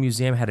Brooklyn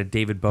Museum had a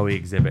David Bowie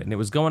exhibit, and it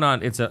was going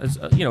on. It's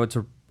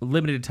a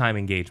limited time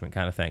engagement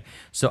kind of thing.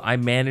 So I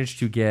managed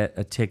to get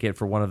a ticket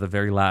for one of the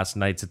very last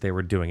nights that they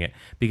were doing it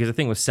because the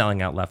thing was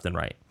selling out left and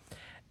right.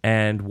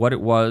 And what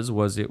it was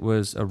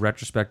a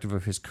retrospective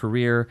of his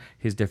career,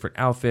 his different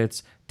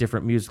outfits,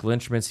 different musical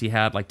instruments he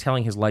had,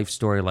 telling his life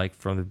story,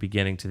 from the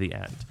beginning to the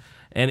end.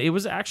 And it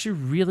was actually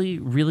really,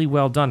 really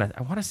well done.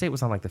 I want to say it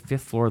was on the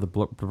 5th floor of the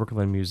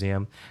Brooklyn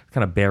Museum,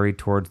 kind of buried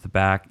towards the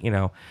back.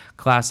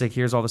 Classic,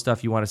 here's all the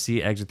stuff you want to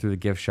see, exit through the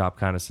gift shop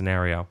kind of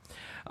scenario.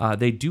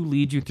 They do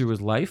lead you through his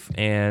life,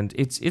 and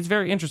it's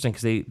very interesting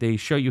because they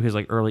show you his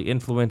early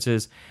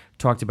influences,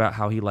 talked about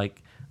how he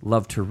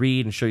loved to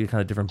read and show you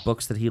kind of different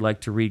books that he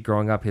liked to read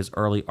growing up, his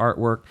early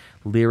artwork,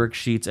 lyric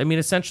sheets. I mean,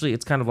 essentially,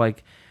 it's kind of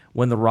like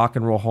when the Rock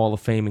and Roll Hall of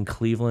Fame in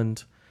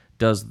Cleveland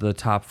does the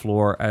top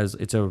floor as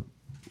it's a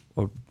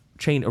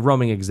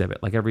roaming exhibit.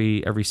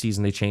 Every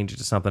season they change it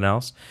to something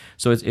else.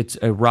 So it's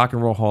a Rock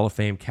and Roll Hall of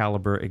Fame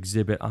caliber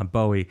exhibit on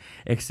Bowie,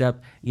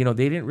 except, they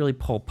didn't really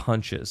pull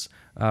punches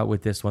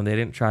with this one. They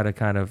didn't try to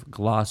kind of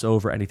gloss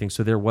over anything.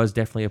 So there was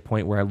definitely a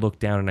point where I looked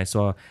down and I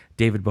saw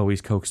David Bowie's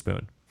Coke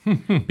spoon.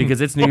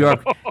 Because it's New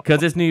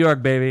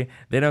York, baby.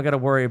 They don't got to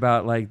worry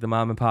about the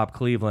mom and pop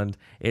Cleveland.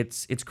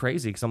 It's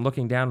crazy because I'm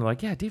looking down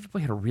and yeah, David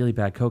Bowie had a really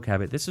bad Coke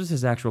habit. This was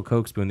his actual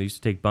Coke spoon that he used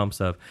to take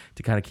bumps of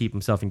to kind of keep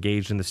himself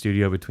engaged in the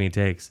studio between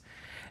takes.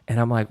 And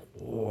I'm like,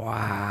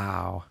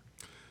 wow.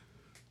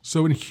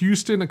 So in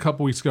Houston a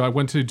couple weeks ago, I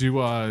went to do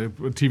a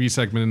TV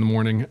segment in the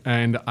morning,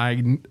 and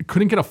I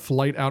couldn't get a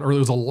flight out early. It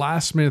was a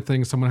last minute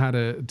thing. Someone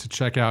had to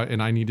check out,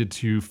 and I needed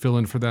to fill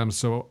in for them.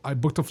 So I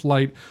booked a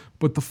flight,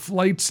 but the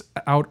flights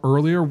out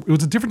earlier, it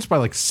was a difference by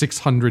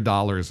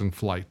 $600 in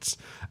flights.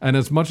 And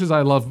as much as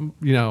I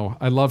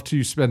love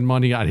to spend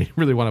money, I didn't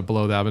really want to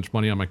blow that much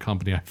money on my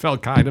company. I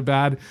felt kind of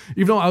bad,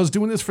 even though I was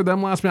doing this for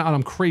them last minute, and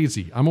I'm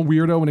crazy. I'm a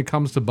weirdo when it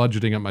comes to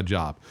budgeting at my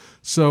job.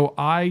 So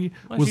I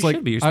was you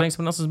should be. You're spending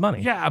someone else's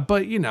money. Yeah,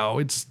 but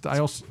I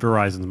also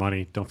Verizon's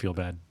money. Don't feel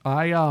bad.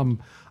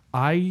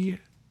 I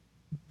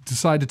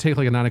decided to take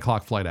a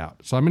 9:00 flight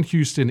out. So I'm in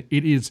Houston.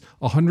 It is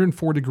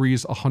 104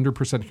 degrees,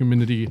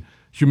 100%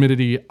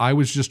 humidity. I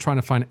was just trying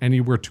to find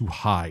anywhere to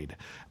hide,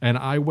 and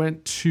I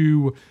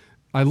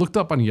looked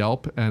up on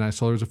Yelp and I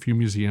saw there was a few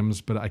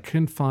museums, but I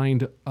couldn't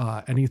find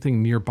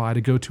anything nearby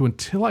to go to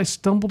until I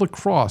stumbled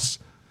across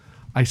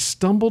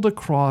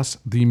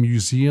the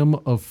Museum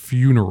of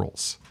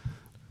Funerals.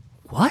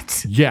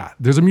 What? Yeah,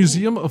 there's a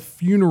Museum of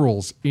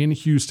Funerals in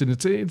Houston.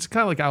 It's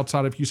kind of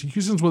outside of Houston.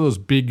 Houston's one of those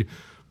big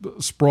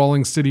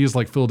sprawling cities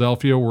like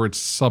Philadelphia where it's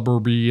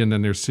suburby and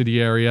then there's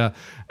city area.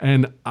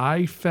 And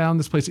I found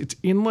this place. It's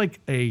in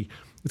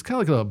it's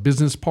kind of like a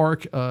business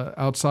park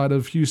outside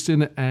of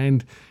Houston,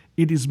 and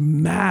it is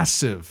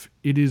massive.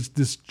 It is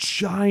this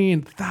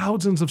giant,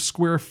 thousands of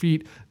square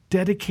feet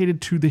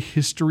dedicated to the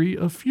history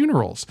of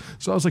funerals.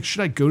 So I was like,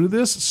 should I go to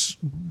this?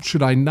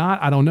 Should I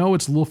not? I don't know.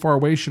 It's a little far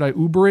away. Should I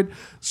Uber it?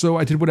 So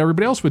I did what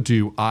everybody else would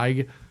do.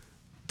 I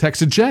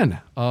texted Jen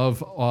of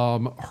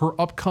her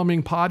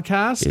upcoming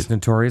podcast. It's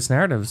Notorious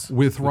Narratives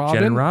with Robin.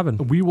 Jen and Robin.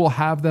 We will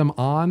have them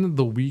on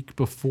the week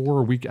before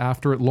or week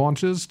after it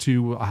launches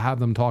to have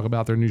them talk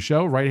about their new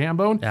show, right,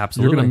 Hambone?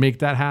 Absolutely. You're going to make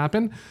that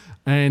happen.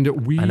 And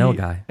I know a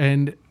guy.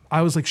 And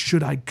I was like,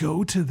 should I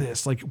go to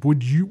this?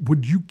 Would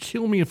you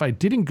kill me if I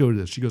didn't go to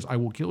this? She goes, I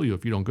will kill you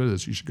if you don't go to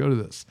this. You should go to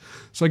this.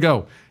 So I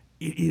go.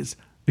 It is,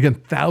 again,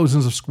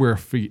 thousands of square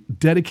feet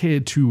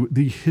dedicated to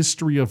the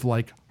history of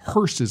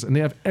hearses. And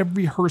they have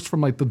every hearse from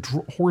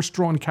the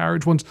horse-drawn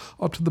carriage ones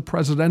up to the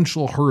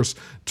presidential hearse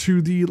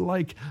to the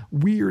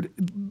weird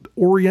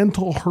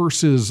Oriental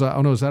hearses. I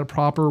don't know, is that a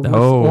proper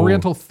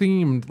Oriental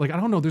themed? I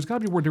don't know. There's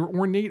got to be they're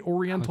ornate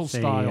Oriental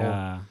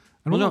style.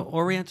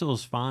 Oriental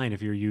is fine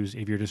if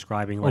you're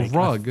describing a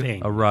rug,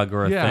 a rug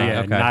or a thing. Yeah,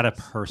 okay. not a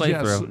person.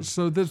 Yeah,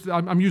 so this,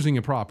 I'm using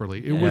it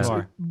properly. It was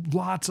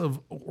lots of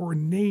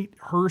ornate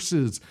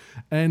hearses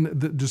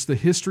and just the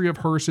history of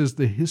hearses,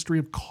 the history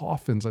of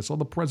coffins. I saw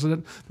the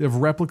president. They have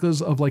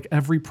replicas of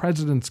every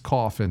president's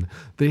coffin.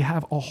 They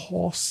have a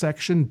whole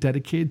section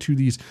dedicated to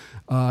these.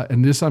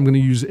 And this I'm going to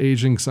use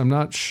aging because I'm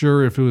not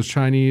sure if it was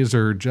Chinese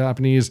or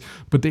Japanese,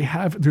 but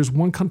there's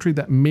one country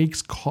that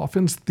makes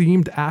coffins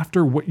themed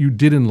after what you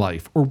did in life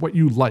or what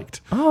you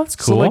liked. Oh, that's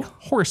cool. So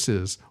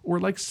horses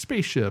or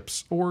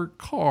spaceships or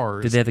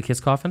cars. Did they have the Kiss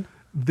coffin?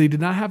 They did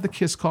not have the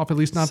Kiss coffin, at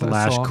least not that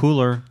I saw.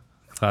 Cooler.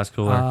 Class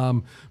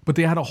cooler. But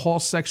they had a hall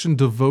section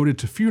devoted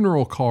to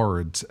funeral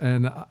cards,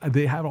 and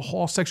they had a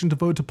hall section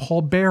devoted to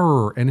Paul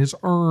Bearer and his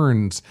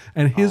urns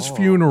and his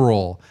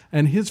funeral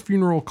and his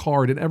funeral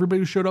card, and everybody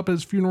who showed up at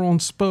his funeral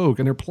and spoke,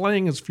 and they're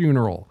playing his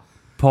funeral.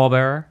 Paul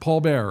Bearer. Paul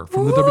Bearer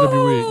from the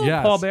WWE.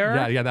 Yes. Paul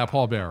Bearer? Yeah, that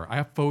Paul Bearer. I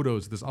have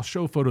photos of this. I'll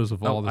show photos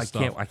of all this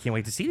stuff. I can't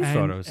wait to see these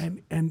photos.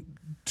 And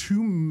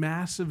two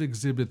massive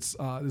exhibits,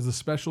 the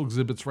special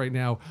exhibits right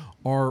now,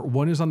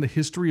 one is on the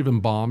history of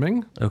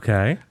embalming.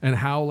 Okay. And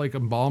how like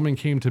embalming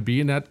came to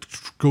be, and that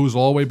goes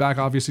all the way back,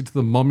 obviously, to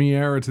the mummy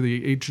era, to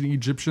the ancient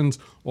Egyptians,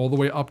 all the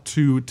way up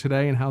to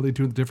today, and how they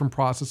do the different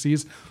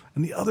processes.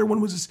 And the other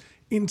one was this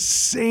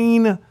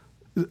insane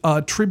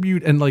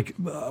tribute and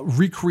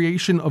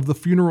recreation of the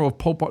funeral of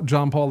Pope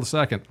John Paul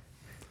II.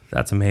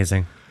 That's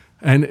amazing.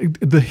 And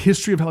the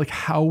history of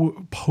how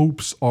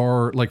popes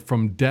are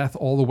from death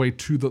all the way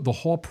to the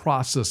whole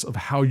process of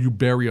how you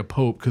bury a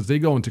pope, because they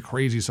go into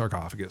crazy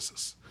sarcophagi.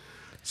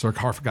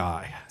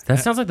 That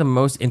sounds like the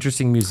most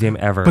interesting museum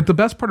ever. But the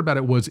best part about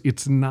it was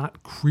it's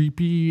not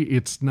creepy,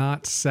 it's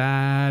not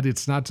sad,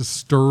 it's not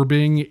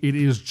disturbing. It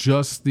is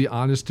just the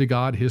honest to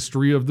God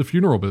history of the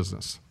funeral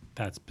business.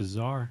 That's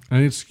bizarre.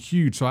 And it's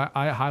huge. So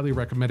I highly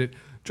recommend it.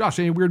 Josh,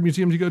 any weird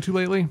museums you go to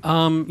lately?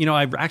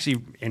 I've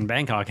actually in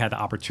Bangkok had the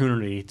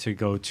opportunity to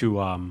go to,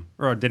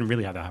 or didn't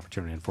really have the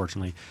opportunity,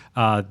 unfortunately.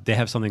 They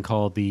have something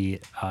called the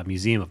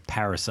Museum of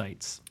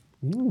Parasites.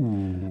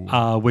 Ooh.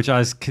 Which I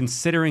was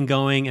considering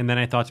going, and then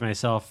I thought to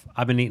myself,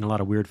 I've been eating a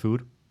lot of weird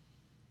food.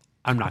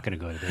 I'm not going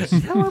to go to this.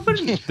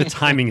 The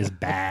timing is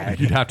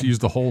bad. You'd have to use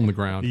the hole in the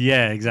ground.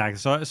 Yeah, exactly.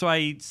 So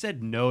I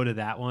said no to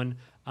that one.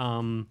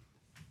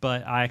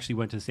 But I actually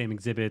went to the same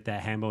exhibit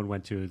that Hambone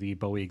went to, the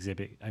Bowie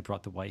exhibit. I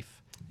brought the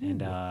wife,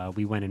 and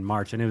we went in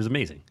March, and it was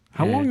amazing.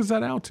 How long is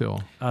that out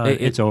till?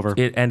 It's over.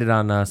 It ended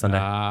on Sunday.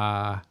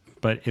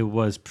 But it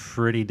was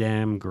pretty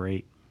damn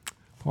great.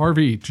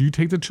 Harvey, do you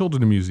take the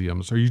children to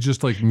museums? Are you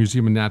just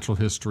Museum of Natural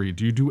History?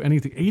 Do you do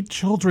anything? 8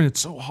 children,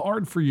 it's so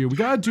hard for you. We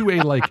got to do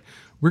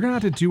we're going to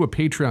have to do a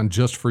Patreon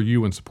just for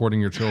you and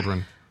supporting your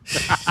children.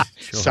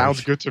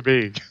 Sounds good to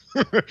me.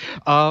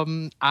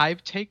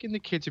 I've taken the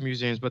kids to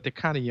museums, but they're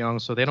kind of young,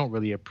 so they don't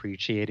really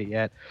appreciate it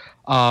yet.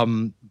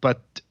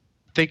 But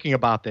thinking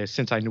about this,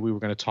 since I knew we were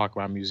going to talk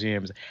about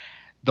museums,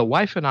 the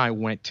wife and I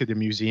went to the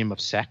Museum of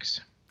Sex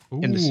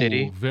in the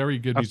city. Very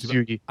good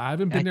museum. I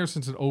haven't been there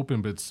since it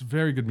opened, but it's a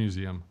very good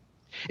museum.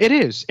 It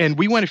is, and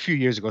we went a few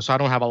years ago, so I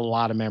don't have a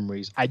lot of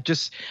memories.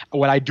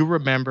 What I do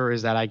remember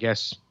is that I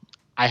guess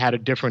I had a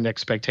different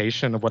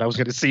expectation of what I was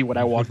going to see when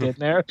I walked in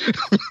there.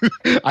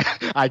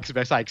 I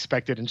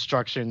expected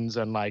instructions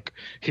and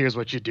here's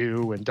what you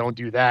do and don't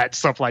do that,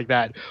 stuff like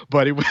that.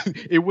 But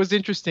it was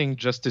interesting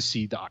just to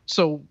see that.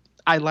 So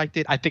I liked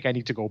it. I think I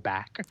need to go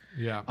back.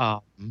 Yeah.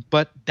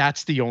 But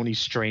that's the only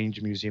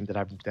strange museum that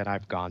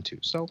I've gone to.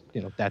 So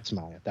that's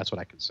what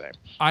I can say.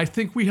 I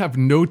think we have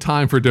no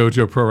time for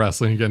Dojo Pro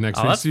Wrestling again next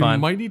week. That's so fine.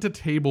 You might need to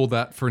table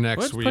that for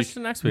next week. Let's push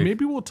to next week.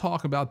 Maybe we'll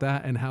talk about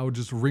that and how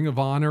just Ring of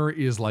Honor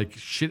is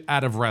shit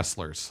out of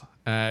wrestlers.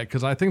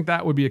 Because I think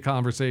that would be a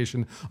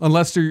conversation,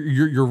 unless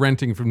you're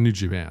renting from New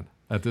Japan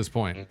at this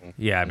point.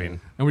 Yeah, I mean.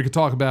 And we could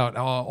talk about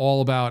all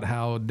about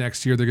how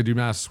next year they're going to do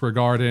Madison Square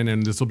Garden,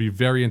 and this will be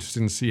very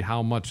interesting to see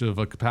how much of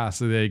a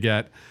capacity they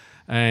get.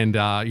 And,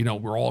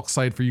 we're all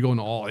excited for you going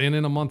all in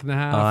a month and a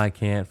half. I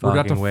can't We're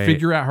going to wait.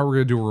 figure out how we're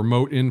going to do a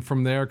remote in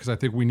from there, because I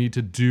think we need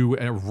to do,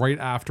 right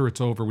after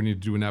it's over, we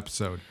need to do an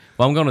episode.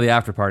 Well, I'm going to the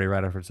after party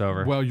right after it's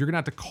over. Well, you're going to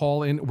have to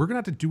call in. We're going to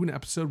have to do an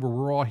episode where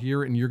we're all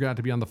here, and you're going to have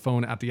to be on the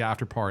phone at the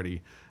after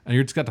party. And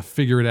you just got to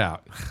figure it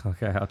out.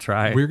 Okay, I'll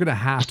try. We're going to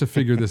have to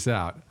figure this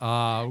out.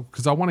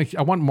 Because I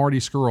want Marty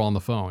Skrull on the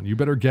phone. You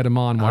better get him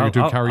on while you're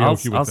doing karaoke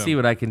with him. I'll see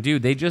what I can do.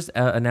 They just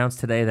announced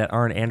today that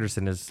Arn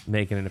Anderson is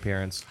making an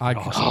appearance. That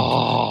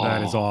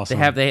is awesome.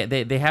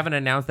 They haven't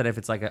announced that if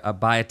it's a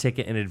buy a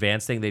ticket in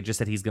advance thing. They just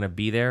said he's going to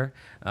be there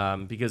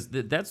because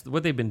that's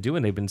what they've been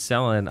doing. They've been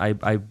selling.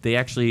 They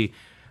actually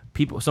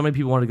so many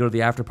people wanted to go to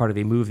the after party.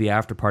 They moved the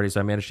after party, so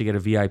I managed to get a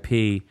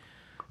VIP,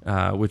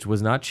 which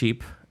was not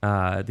cheap.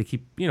 They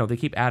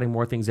keep adding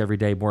more things every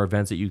day, more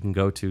events that you can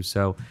go to.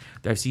 So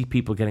I see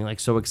people getting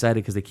so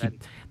excited because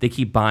they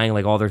keep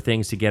buying all their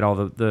things to get all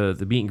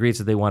the meet and greets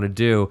that they want to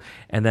do,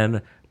 and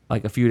then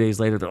a few days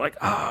later they're like,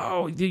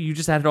 oh, you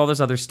just added all this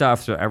other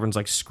stuff. So everyone's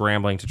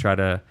scrambling to try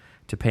to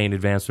pay in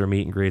advance for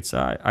meet and greets.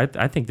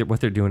 I think that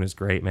what they're doing is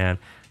great, man.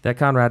 That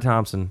Conrad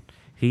Thompson,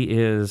 he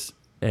is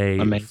a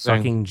Amazing.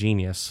 fucking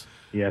genius.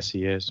 Yes,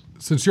 he is.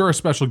 Since you're a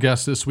special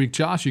guest this week,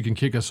 Josh, you can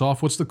kick us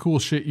off. What's the cool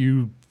shit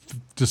you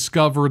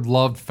discovered,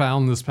 loved,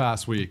 found this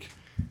past week?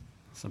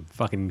 Some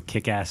fucking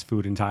kick-ass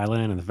food in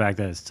Thailand, and the fact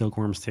that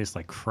silkworms taste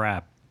like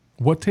crap.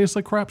 What tastes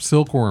like crap?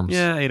 Silkworms.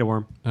 Yeah, I ate a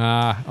worm. All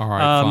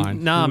right,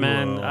 fine. Nah,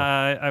 man.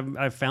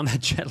 I found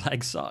that jet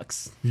lag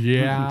sucks.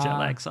 Yeah. Jet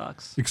lag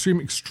sucks.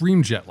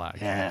 Extreme jet lag.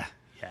 Yeah.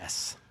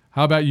 Yes.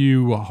 How about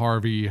you,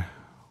 Harvey?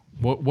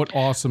 What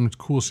awesome,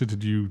 cool shit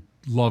did you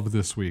love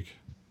this week?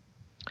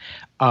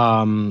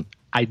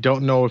 I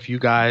don't know if you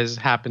guys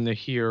happen to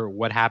hear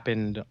what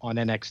happened on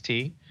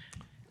NXT.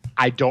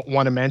 I don't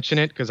want to mention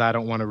it because I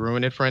don't want to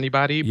ruin it for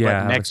anybody. Yeah, I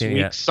but haven't seen it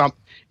yet.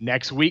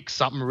 next week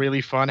something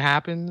really fun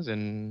happens,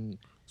 and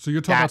So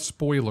you're talking about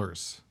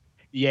spoilers.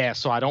 yeah.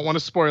 So I don't want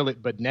to spoil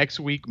it, but next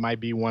week might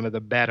be one of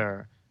the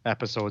better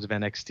episodes of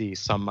NXT.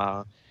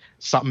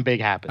 Something big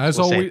happens.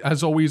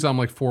 As always, I'm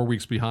like 4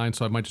 weeks behind,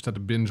 so I might just have to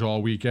binge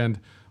all weekend.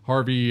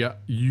 Harvey,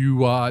 you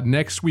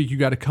next week you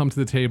got to come to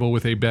the table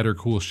with a better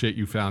cool shit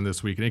you found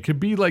this week, and it could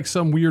be like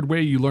some weird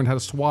way you learned how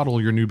to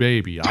swaddle your new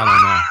baby. I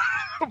don't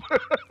know.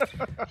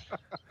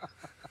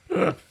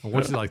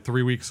 What's he like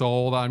 3 weeks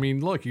old? I mean,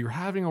 look, you're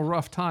having a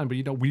rough time,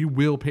 but we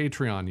will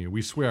Patreon you.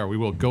 We swear, we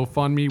will.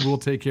 GoFundMe, we'll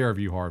take care of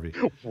you, Harvey.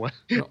 What?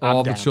 All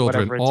I'm the down,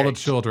 children, whatever it all the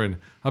takes. children.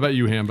 How about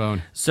you,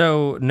 Hambone?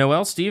 So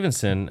Noelle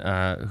Stevenson,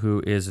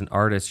 who is an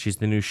artist, she's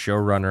the new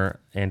showrunner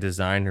and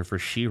designer for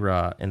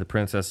She-Ra and the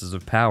Princesses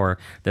of Power.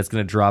 That's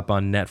going to drop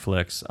on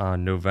Netflix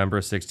on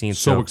November 16th.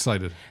 So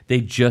excited. They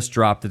just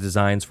dropped the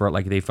designs for it.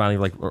 Like they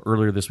finally,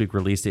 earlier this week,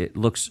 released it. It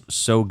looks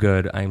so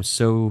good. I am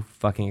so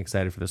fucking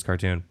excited for this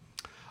cartoon.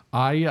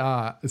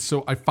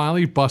 So I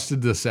finally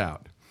busted this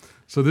out.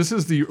 So this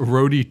is the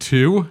Rhodey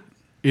 2.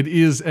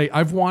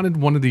 I've wanted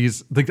one of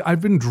these.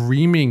 I've been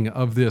dreaming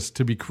of this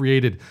to be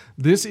created.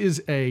 It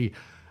is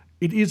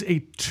a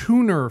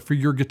tuner for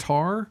your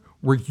guitar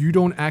where you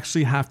don't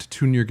actually have to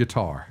tune your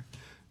guitar.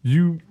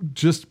 You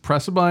just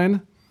press a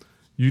button,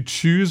 you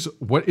choose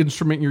what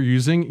instrument you're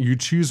using, you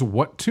choose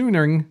what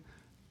tuning,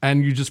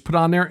 and you just put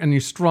on there and you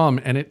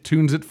strum and it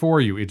tunes it for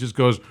you. It just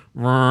goes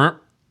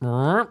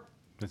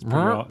That's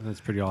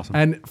pretty awesome.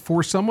 And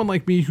for someone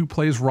like me who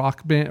plays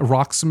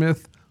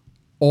rocksmith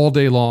all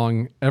day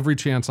long, every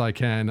chance I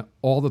can,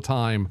 all the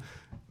time,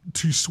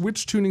 to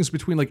switch tunings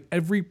between like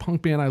every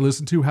punk band I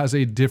listen to has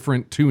a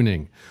different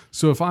tuning.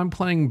 So if I'm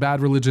playing Bad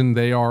Religion,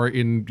 they are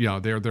in,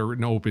 they're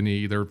in open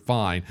E, they're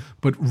fine.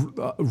 But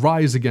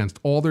Rise Against,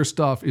 all their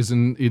stuff is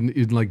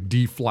in like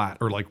D flat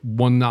or like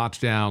one notch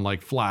down,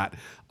 like flat.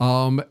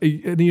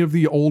 Any of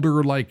the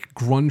older like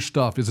grunge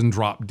stuff is in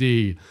drop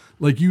D.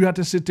 Like you have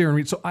to sit there and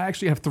read. So I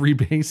actually have 3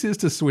 basses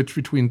to switch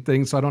between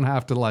things, so I don't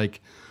have to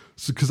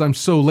because I'm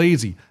so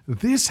lazy.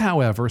 This,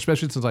 however,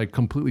 especially since I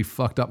completely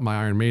fucked up my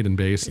Iron Maiden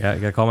bass. Yeah,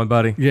 you gotta call my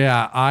buddy.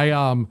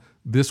 Yeah,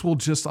 this will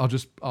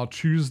I'll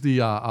choose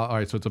the all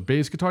right, so it's a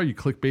bass guitar. You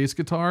click bass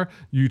guitar,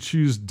 you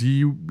choose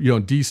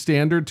D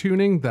standard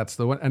tuning, that's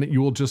the one, and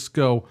you will just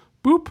go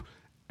boop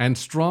and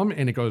strum,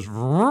 and it goes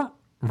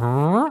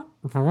and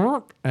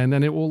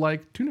then it will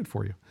like tune it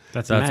for you.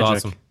 That's That's magic.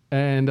 awesome.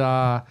 And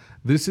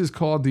this is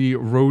called the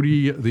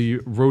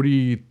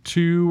Rhodey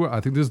 2. I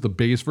think this is the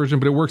bass version,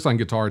 but it works on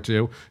guitar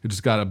too. It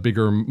just got a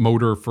bigger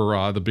motor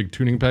for the big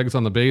tuning pegs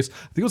on the bass.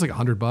 I think it was like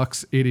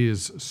 $100. It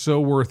is so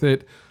worth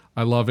it.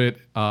 I love it.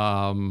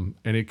 And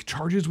it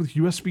charges with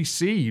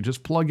USB-C. You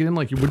just plug it in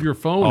like you would your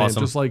phone, and it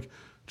Awesome. just like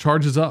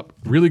charges up.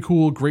 Really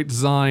cool, great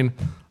design.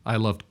 I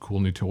love cool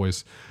new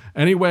toys.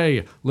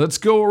 Anyway, let's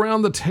go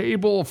around the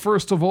table.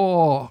 First of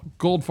all,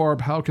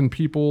 Goldfarb, how can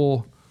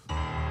people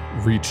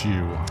reach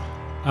you?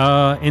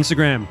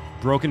 Instagram,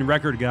 Broken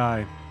Record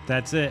Guy.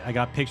 That's it. I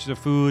got pictures of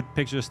food,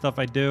 pictures of stuff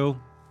I do.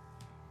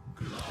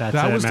 That's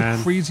That it, was man.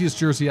 the craziest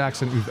Jersey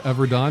accent we've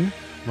ever done.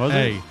 Was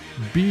A. it?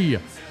 B.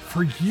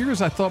 For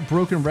years, I thought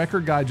Broken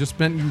Record Guy just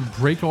meant you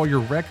break all your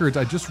records.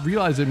 I just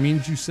realized it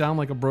means you sound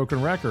like a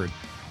broken record.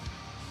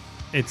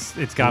 It's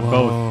got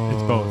both.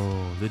 It's both.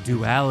 Oh, the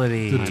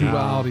duality. The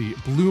duality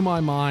blew my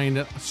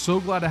mind. So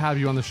glad to have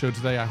you on the show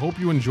today. I hope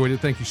you enjoyed it.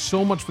 Thank you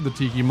so much for the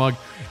Tiki mug.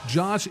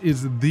 Josh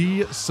is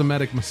the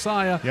Semitic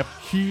Messiah. Yep.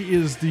 He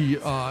is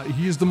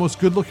the most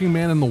good-looking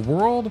man in the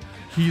world.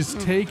 He's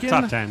taken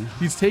Top 10.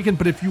 He's taken,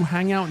 but if you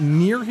hang out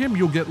near him,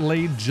 you'll get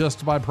laid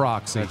just by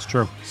proxy. That's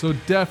true. So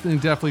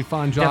definitely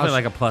find Josh.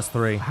 Definitely like a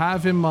 +3.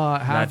 Have him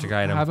Magic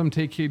item. have him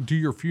do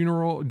your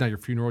funeral, not your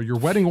funeral, your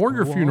wedding or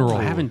your funeral.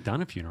 I haven't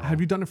done a funeral. Have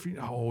you done a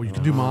funeral? Oh, you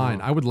can do mine.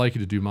 I would like you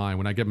to do mine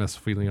when I get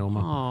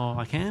mesothelioma. Oh,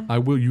 I can? I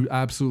will. You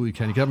absolutely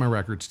can. You get my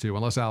records too,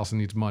 unless Allison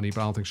needs money,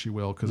 but I don't think she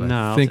will because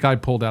No, I think I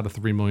pulled out a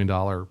 $3 million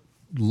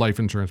life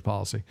insurance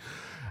policy.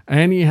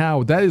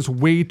 Anyhow, that is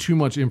way too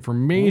much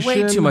information.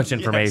 Way too much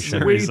information.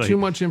 Way Seriously. too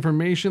much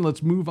information.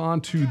 Let's move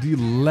on to the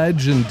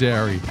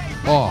legendary.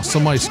 Oh,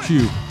 some Ice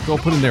Cube. Go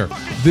put in there.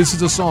 This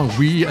is a song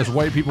we as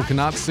white people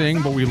cannot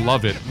sing, but we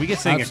love it. We can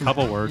sing Absolutely.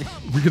 a couple words.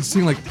 We could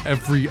sing like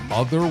every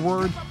other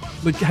word.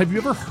 Like, have you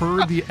ever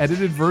heard the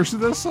edited version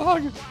of this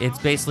song? It's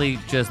basically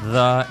just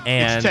the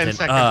and It's 10 and,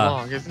 seconds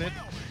long, isn't it?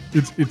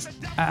 It's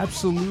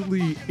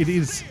absolutely it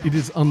is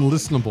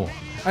unlistenable.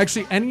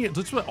 Actually,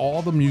 let's put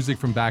all the music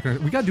from back.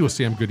 We gotta do a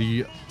Sam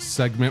Goody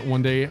segment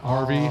one day,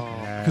 Harvey,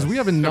 because we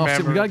have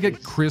enough. We gotta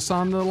get Chris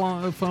on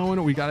the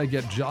phone. We gotta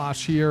get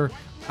Josh here.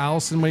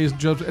 Allison May's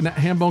judge, and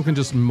Hambone can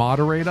just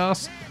moderate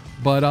us.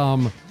 But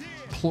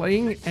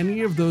playing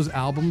any of those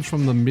albums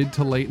from the mid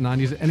to late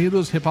 90s, any of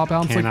those hip hop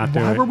albums, Cannot like do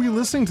why it. were we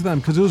listening to them?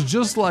 Because it was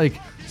just like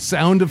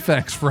sound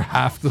effects for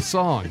half the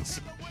songs.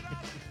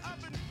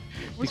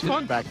 It was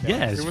fun back then.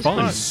 Yeah, it's it was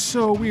fun.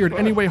 So weird.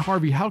 Anyway,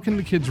 Harvey, how can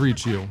the kids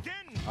reach you?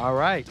 All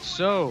right,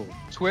 so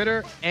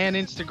Twitter and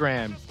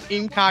Instagram,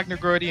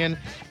 Incognegordian.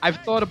 I've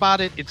thought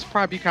about it. It's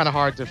probably kind of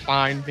hard to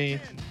find me.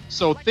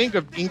 So think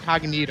of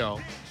incognito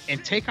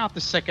and take out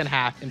the second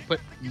half and put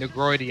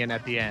Negroidian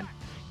at the end.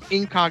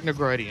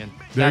 Incognegordian.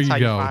 There That's you how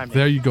go. you find me.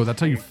 There you go. That's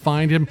how you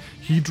find him.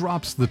 He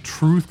drops the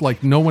truth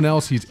like no one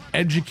else. He's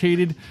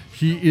educated.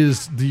 He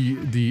is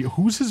the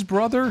who's his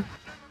brother?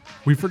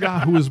 We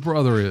forgot who his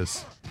brother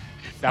is.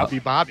 That would be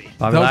Bobby.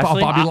 Bobby No,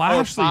 Lashley? Bobby Oh,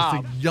 Lashley.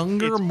 Bob. He's the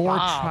younger, It's more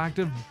Bob.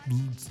 attractive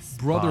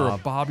brother Bob.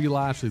 of Bobby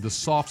Lashley, the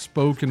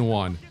soft-spoken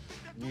one.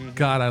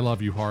 God, I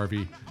love you,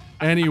 Harvey.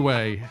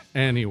 Anyway,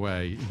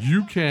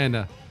 you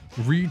can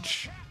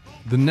reach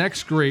the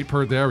next great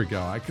There we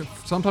go.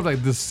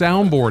 Sometimes the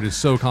soundboard is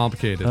so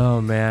complicated. Oh,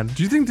 man.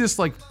 Do you think this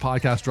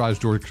podcast drives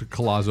George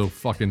Colazzo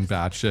fucking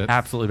batshit?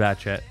 Absolutely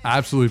batshit.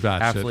 Absolutely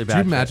batshit. Absolutely Do you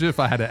batshit. imagine if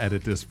I had to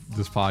edit this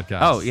podcast?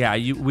 Oh, yeah.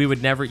 We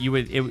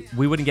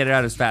wouldn't get it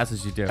out as fast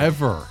as you do.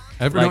 Ever.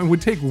 Like- No, it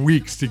would take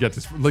weeks to get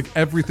this. Like,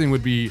 everything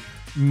would be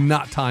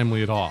not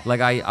timely at all. Like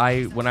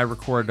when I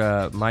record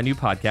my new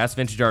podcast,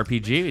 Vintage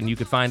RPG, and you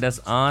can find us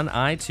on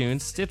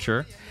iTunes,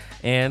 Stitcher,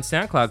 and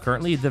SoundCloud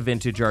currently, the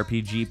Vintage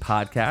RPG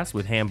podcast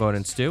with Hambone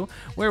and Stu,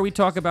 where we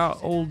talk about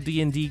old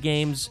D&D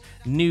games,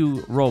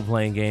 new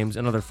role-playing games,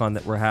 and other fun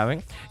that we're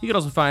having. You can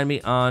also find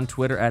me on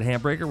Twitter at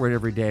Handbreaker, where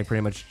every day I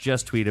pretty much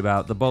just tweet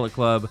about the Bullet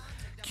Club,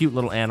 cute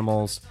little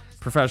animals,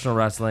 professional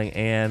wrestling,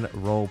 and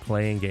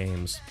role-playing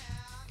games.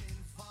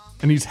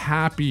 And he's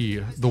happy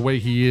the way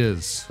he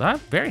is. So I'm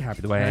very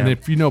happy the way I am. And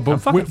if I'm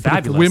both fucking if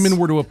fabulous. women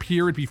were to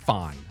appear, it'd be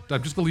fine.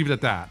 I'm just gonna leave it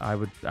at that. I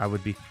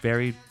would be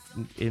very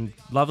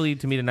lovely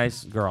to meet a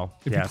nice girl.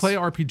 If yes. you play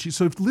RPG,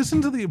 so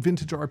listen to the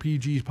Vintage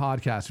RPG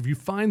podcast. If you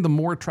find the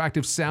more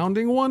attractive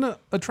sounding one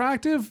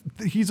attractive,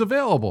 he's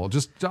available. I'll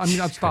stop. I'm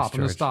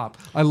gonna George. stop.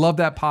 I love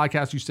that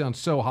podcast. You sound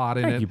so hot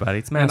in it. Thank you, buddy.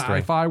 It's And mastering.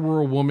 if I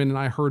were a woman and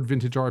I heard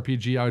Vintage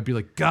RPG, I would be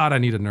like, God, I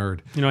need a nerd.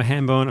 You know,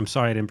 Hambone, I'm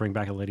sorry I didn't bring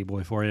back a lady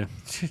boy for you.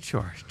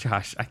 Sure,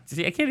 Josh. I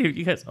can't hear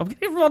you guys. I'm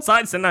getting from all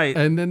sides tonight.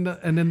 And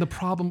then the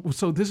problem.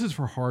 So this is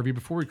for Harvey.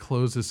 Before we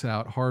close this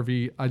out,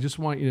 Harvey, I just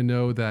want you to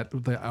know that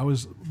I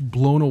was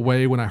blown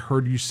away when I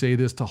heard you say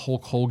this to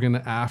Hulk Hogan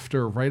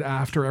right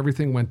after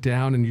everything went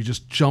down, and you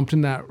just jumped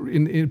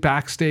in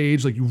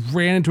backstage, like you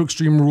ran into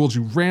Extreme Rules,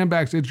 you ran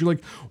backstage. You're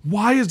like,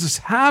 why is this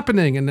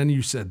happening? And then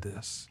you said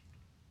this.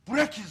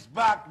 Break his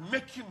back,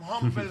 make him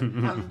humble,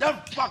 and then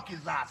fuck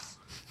his ass.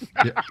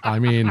 Yeah, I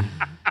mean,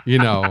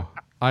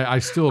 I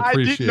still I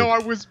appreciate. didn't know I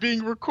was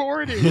being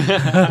recorded.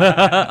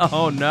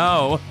 Oh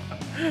no.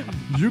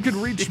 You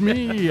can reach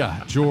me,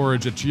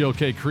 George, at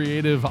GLK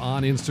Creative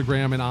on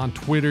Instagram and on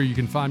Twitter. You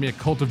can find me at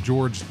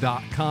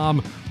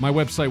cultofgeorge.com. My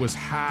website was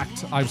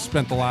hacked. I've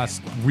spent the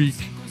last week.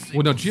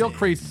 Well, no,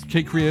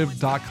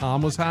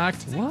 GLKCreative.com was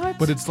hacked. What?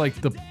 But it's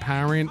like the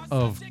parent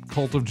of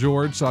Cult of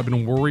George, so I've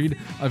been worried.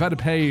 I've had to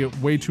pay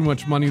way too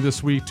much money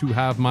this week to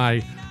have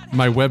my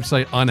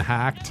website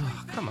unhacked.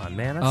 Come on,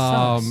 man. That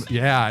sucks.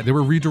 Yeah, they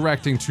were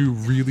redirecting to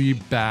really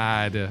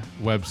bad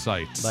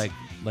websites.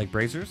 Like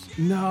Brazers?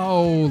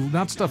 No,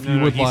 not stuff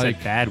you would he like.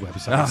 said bad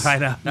websites. I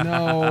know.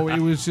 No, it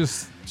was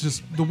just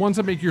the ones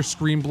that make your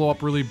screen blow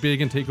up really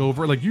big and take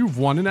over. Like you've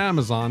won an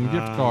Amazon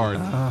gift card.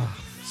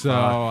 So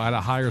I had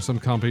to hire some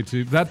company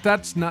to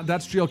that's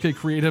GLK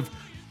Creative.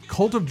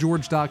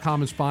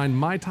 Cultofgeorge.com is fine.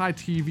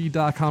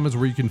 MyThaiTV.com is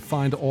where you can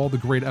find all the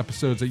great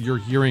episodes that you're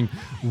hearing.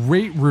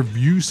 Rate,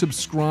 review,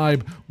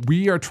 subscribe.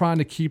 We are trying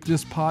to keep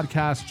this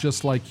podcast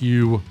just like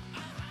you.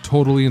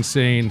 Totally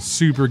insane,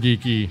 super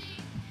geeky,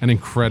 and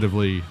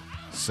incredibly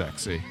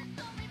sexy.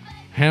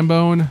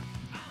 Hambone,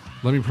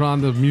 let me put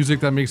on the music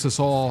that makes us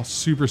all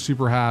super,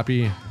 super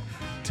happy.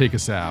 Take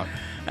us out.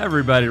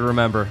 Everybody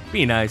remember,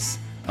 be nice.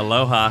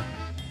 Aloha.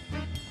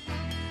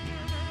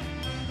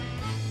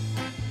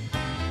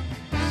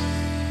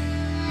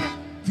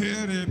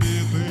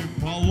 Перебиты,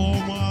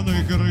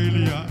 поломаны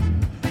крылья,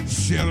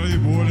 серой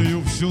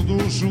болью всю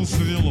душу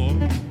свело,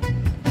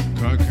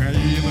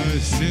 кокаина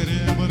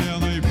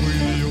серебряной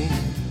пылью,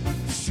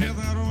 все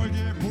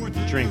дороги пути.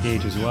 Drink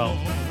age as well.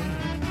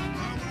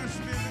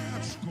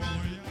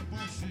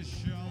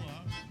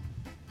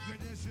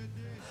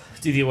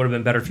 Do you think it would have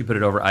been better if you put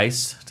it over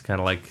ice to kind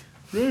of like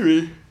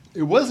Maybe.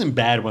 It wasn't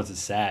bad once it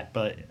sat,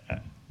 but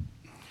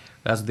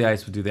that's what the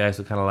ice would do. The ice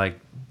would kind of like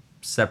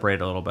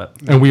separate a little bit.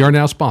 And we are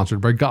now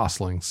sponsored by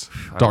Goslings.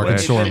 Dark and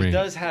wish. Stormy. it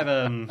does have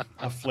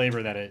a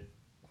flavor that it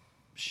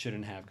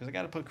shouldn't have because I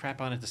got to put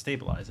crap on it to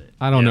stabilize it.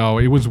 I don't know.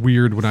 It was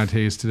weird when I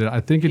tasted it. I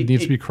think it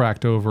needs to be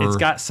cracked over. It's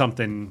got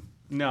something.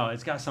 No,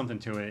 it's got something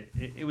to it.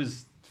 It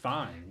was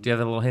fine. Do you have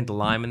a little hint of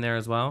lime in there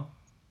as well?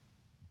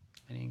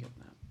 I didn't get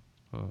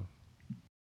that. Oh.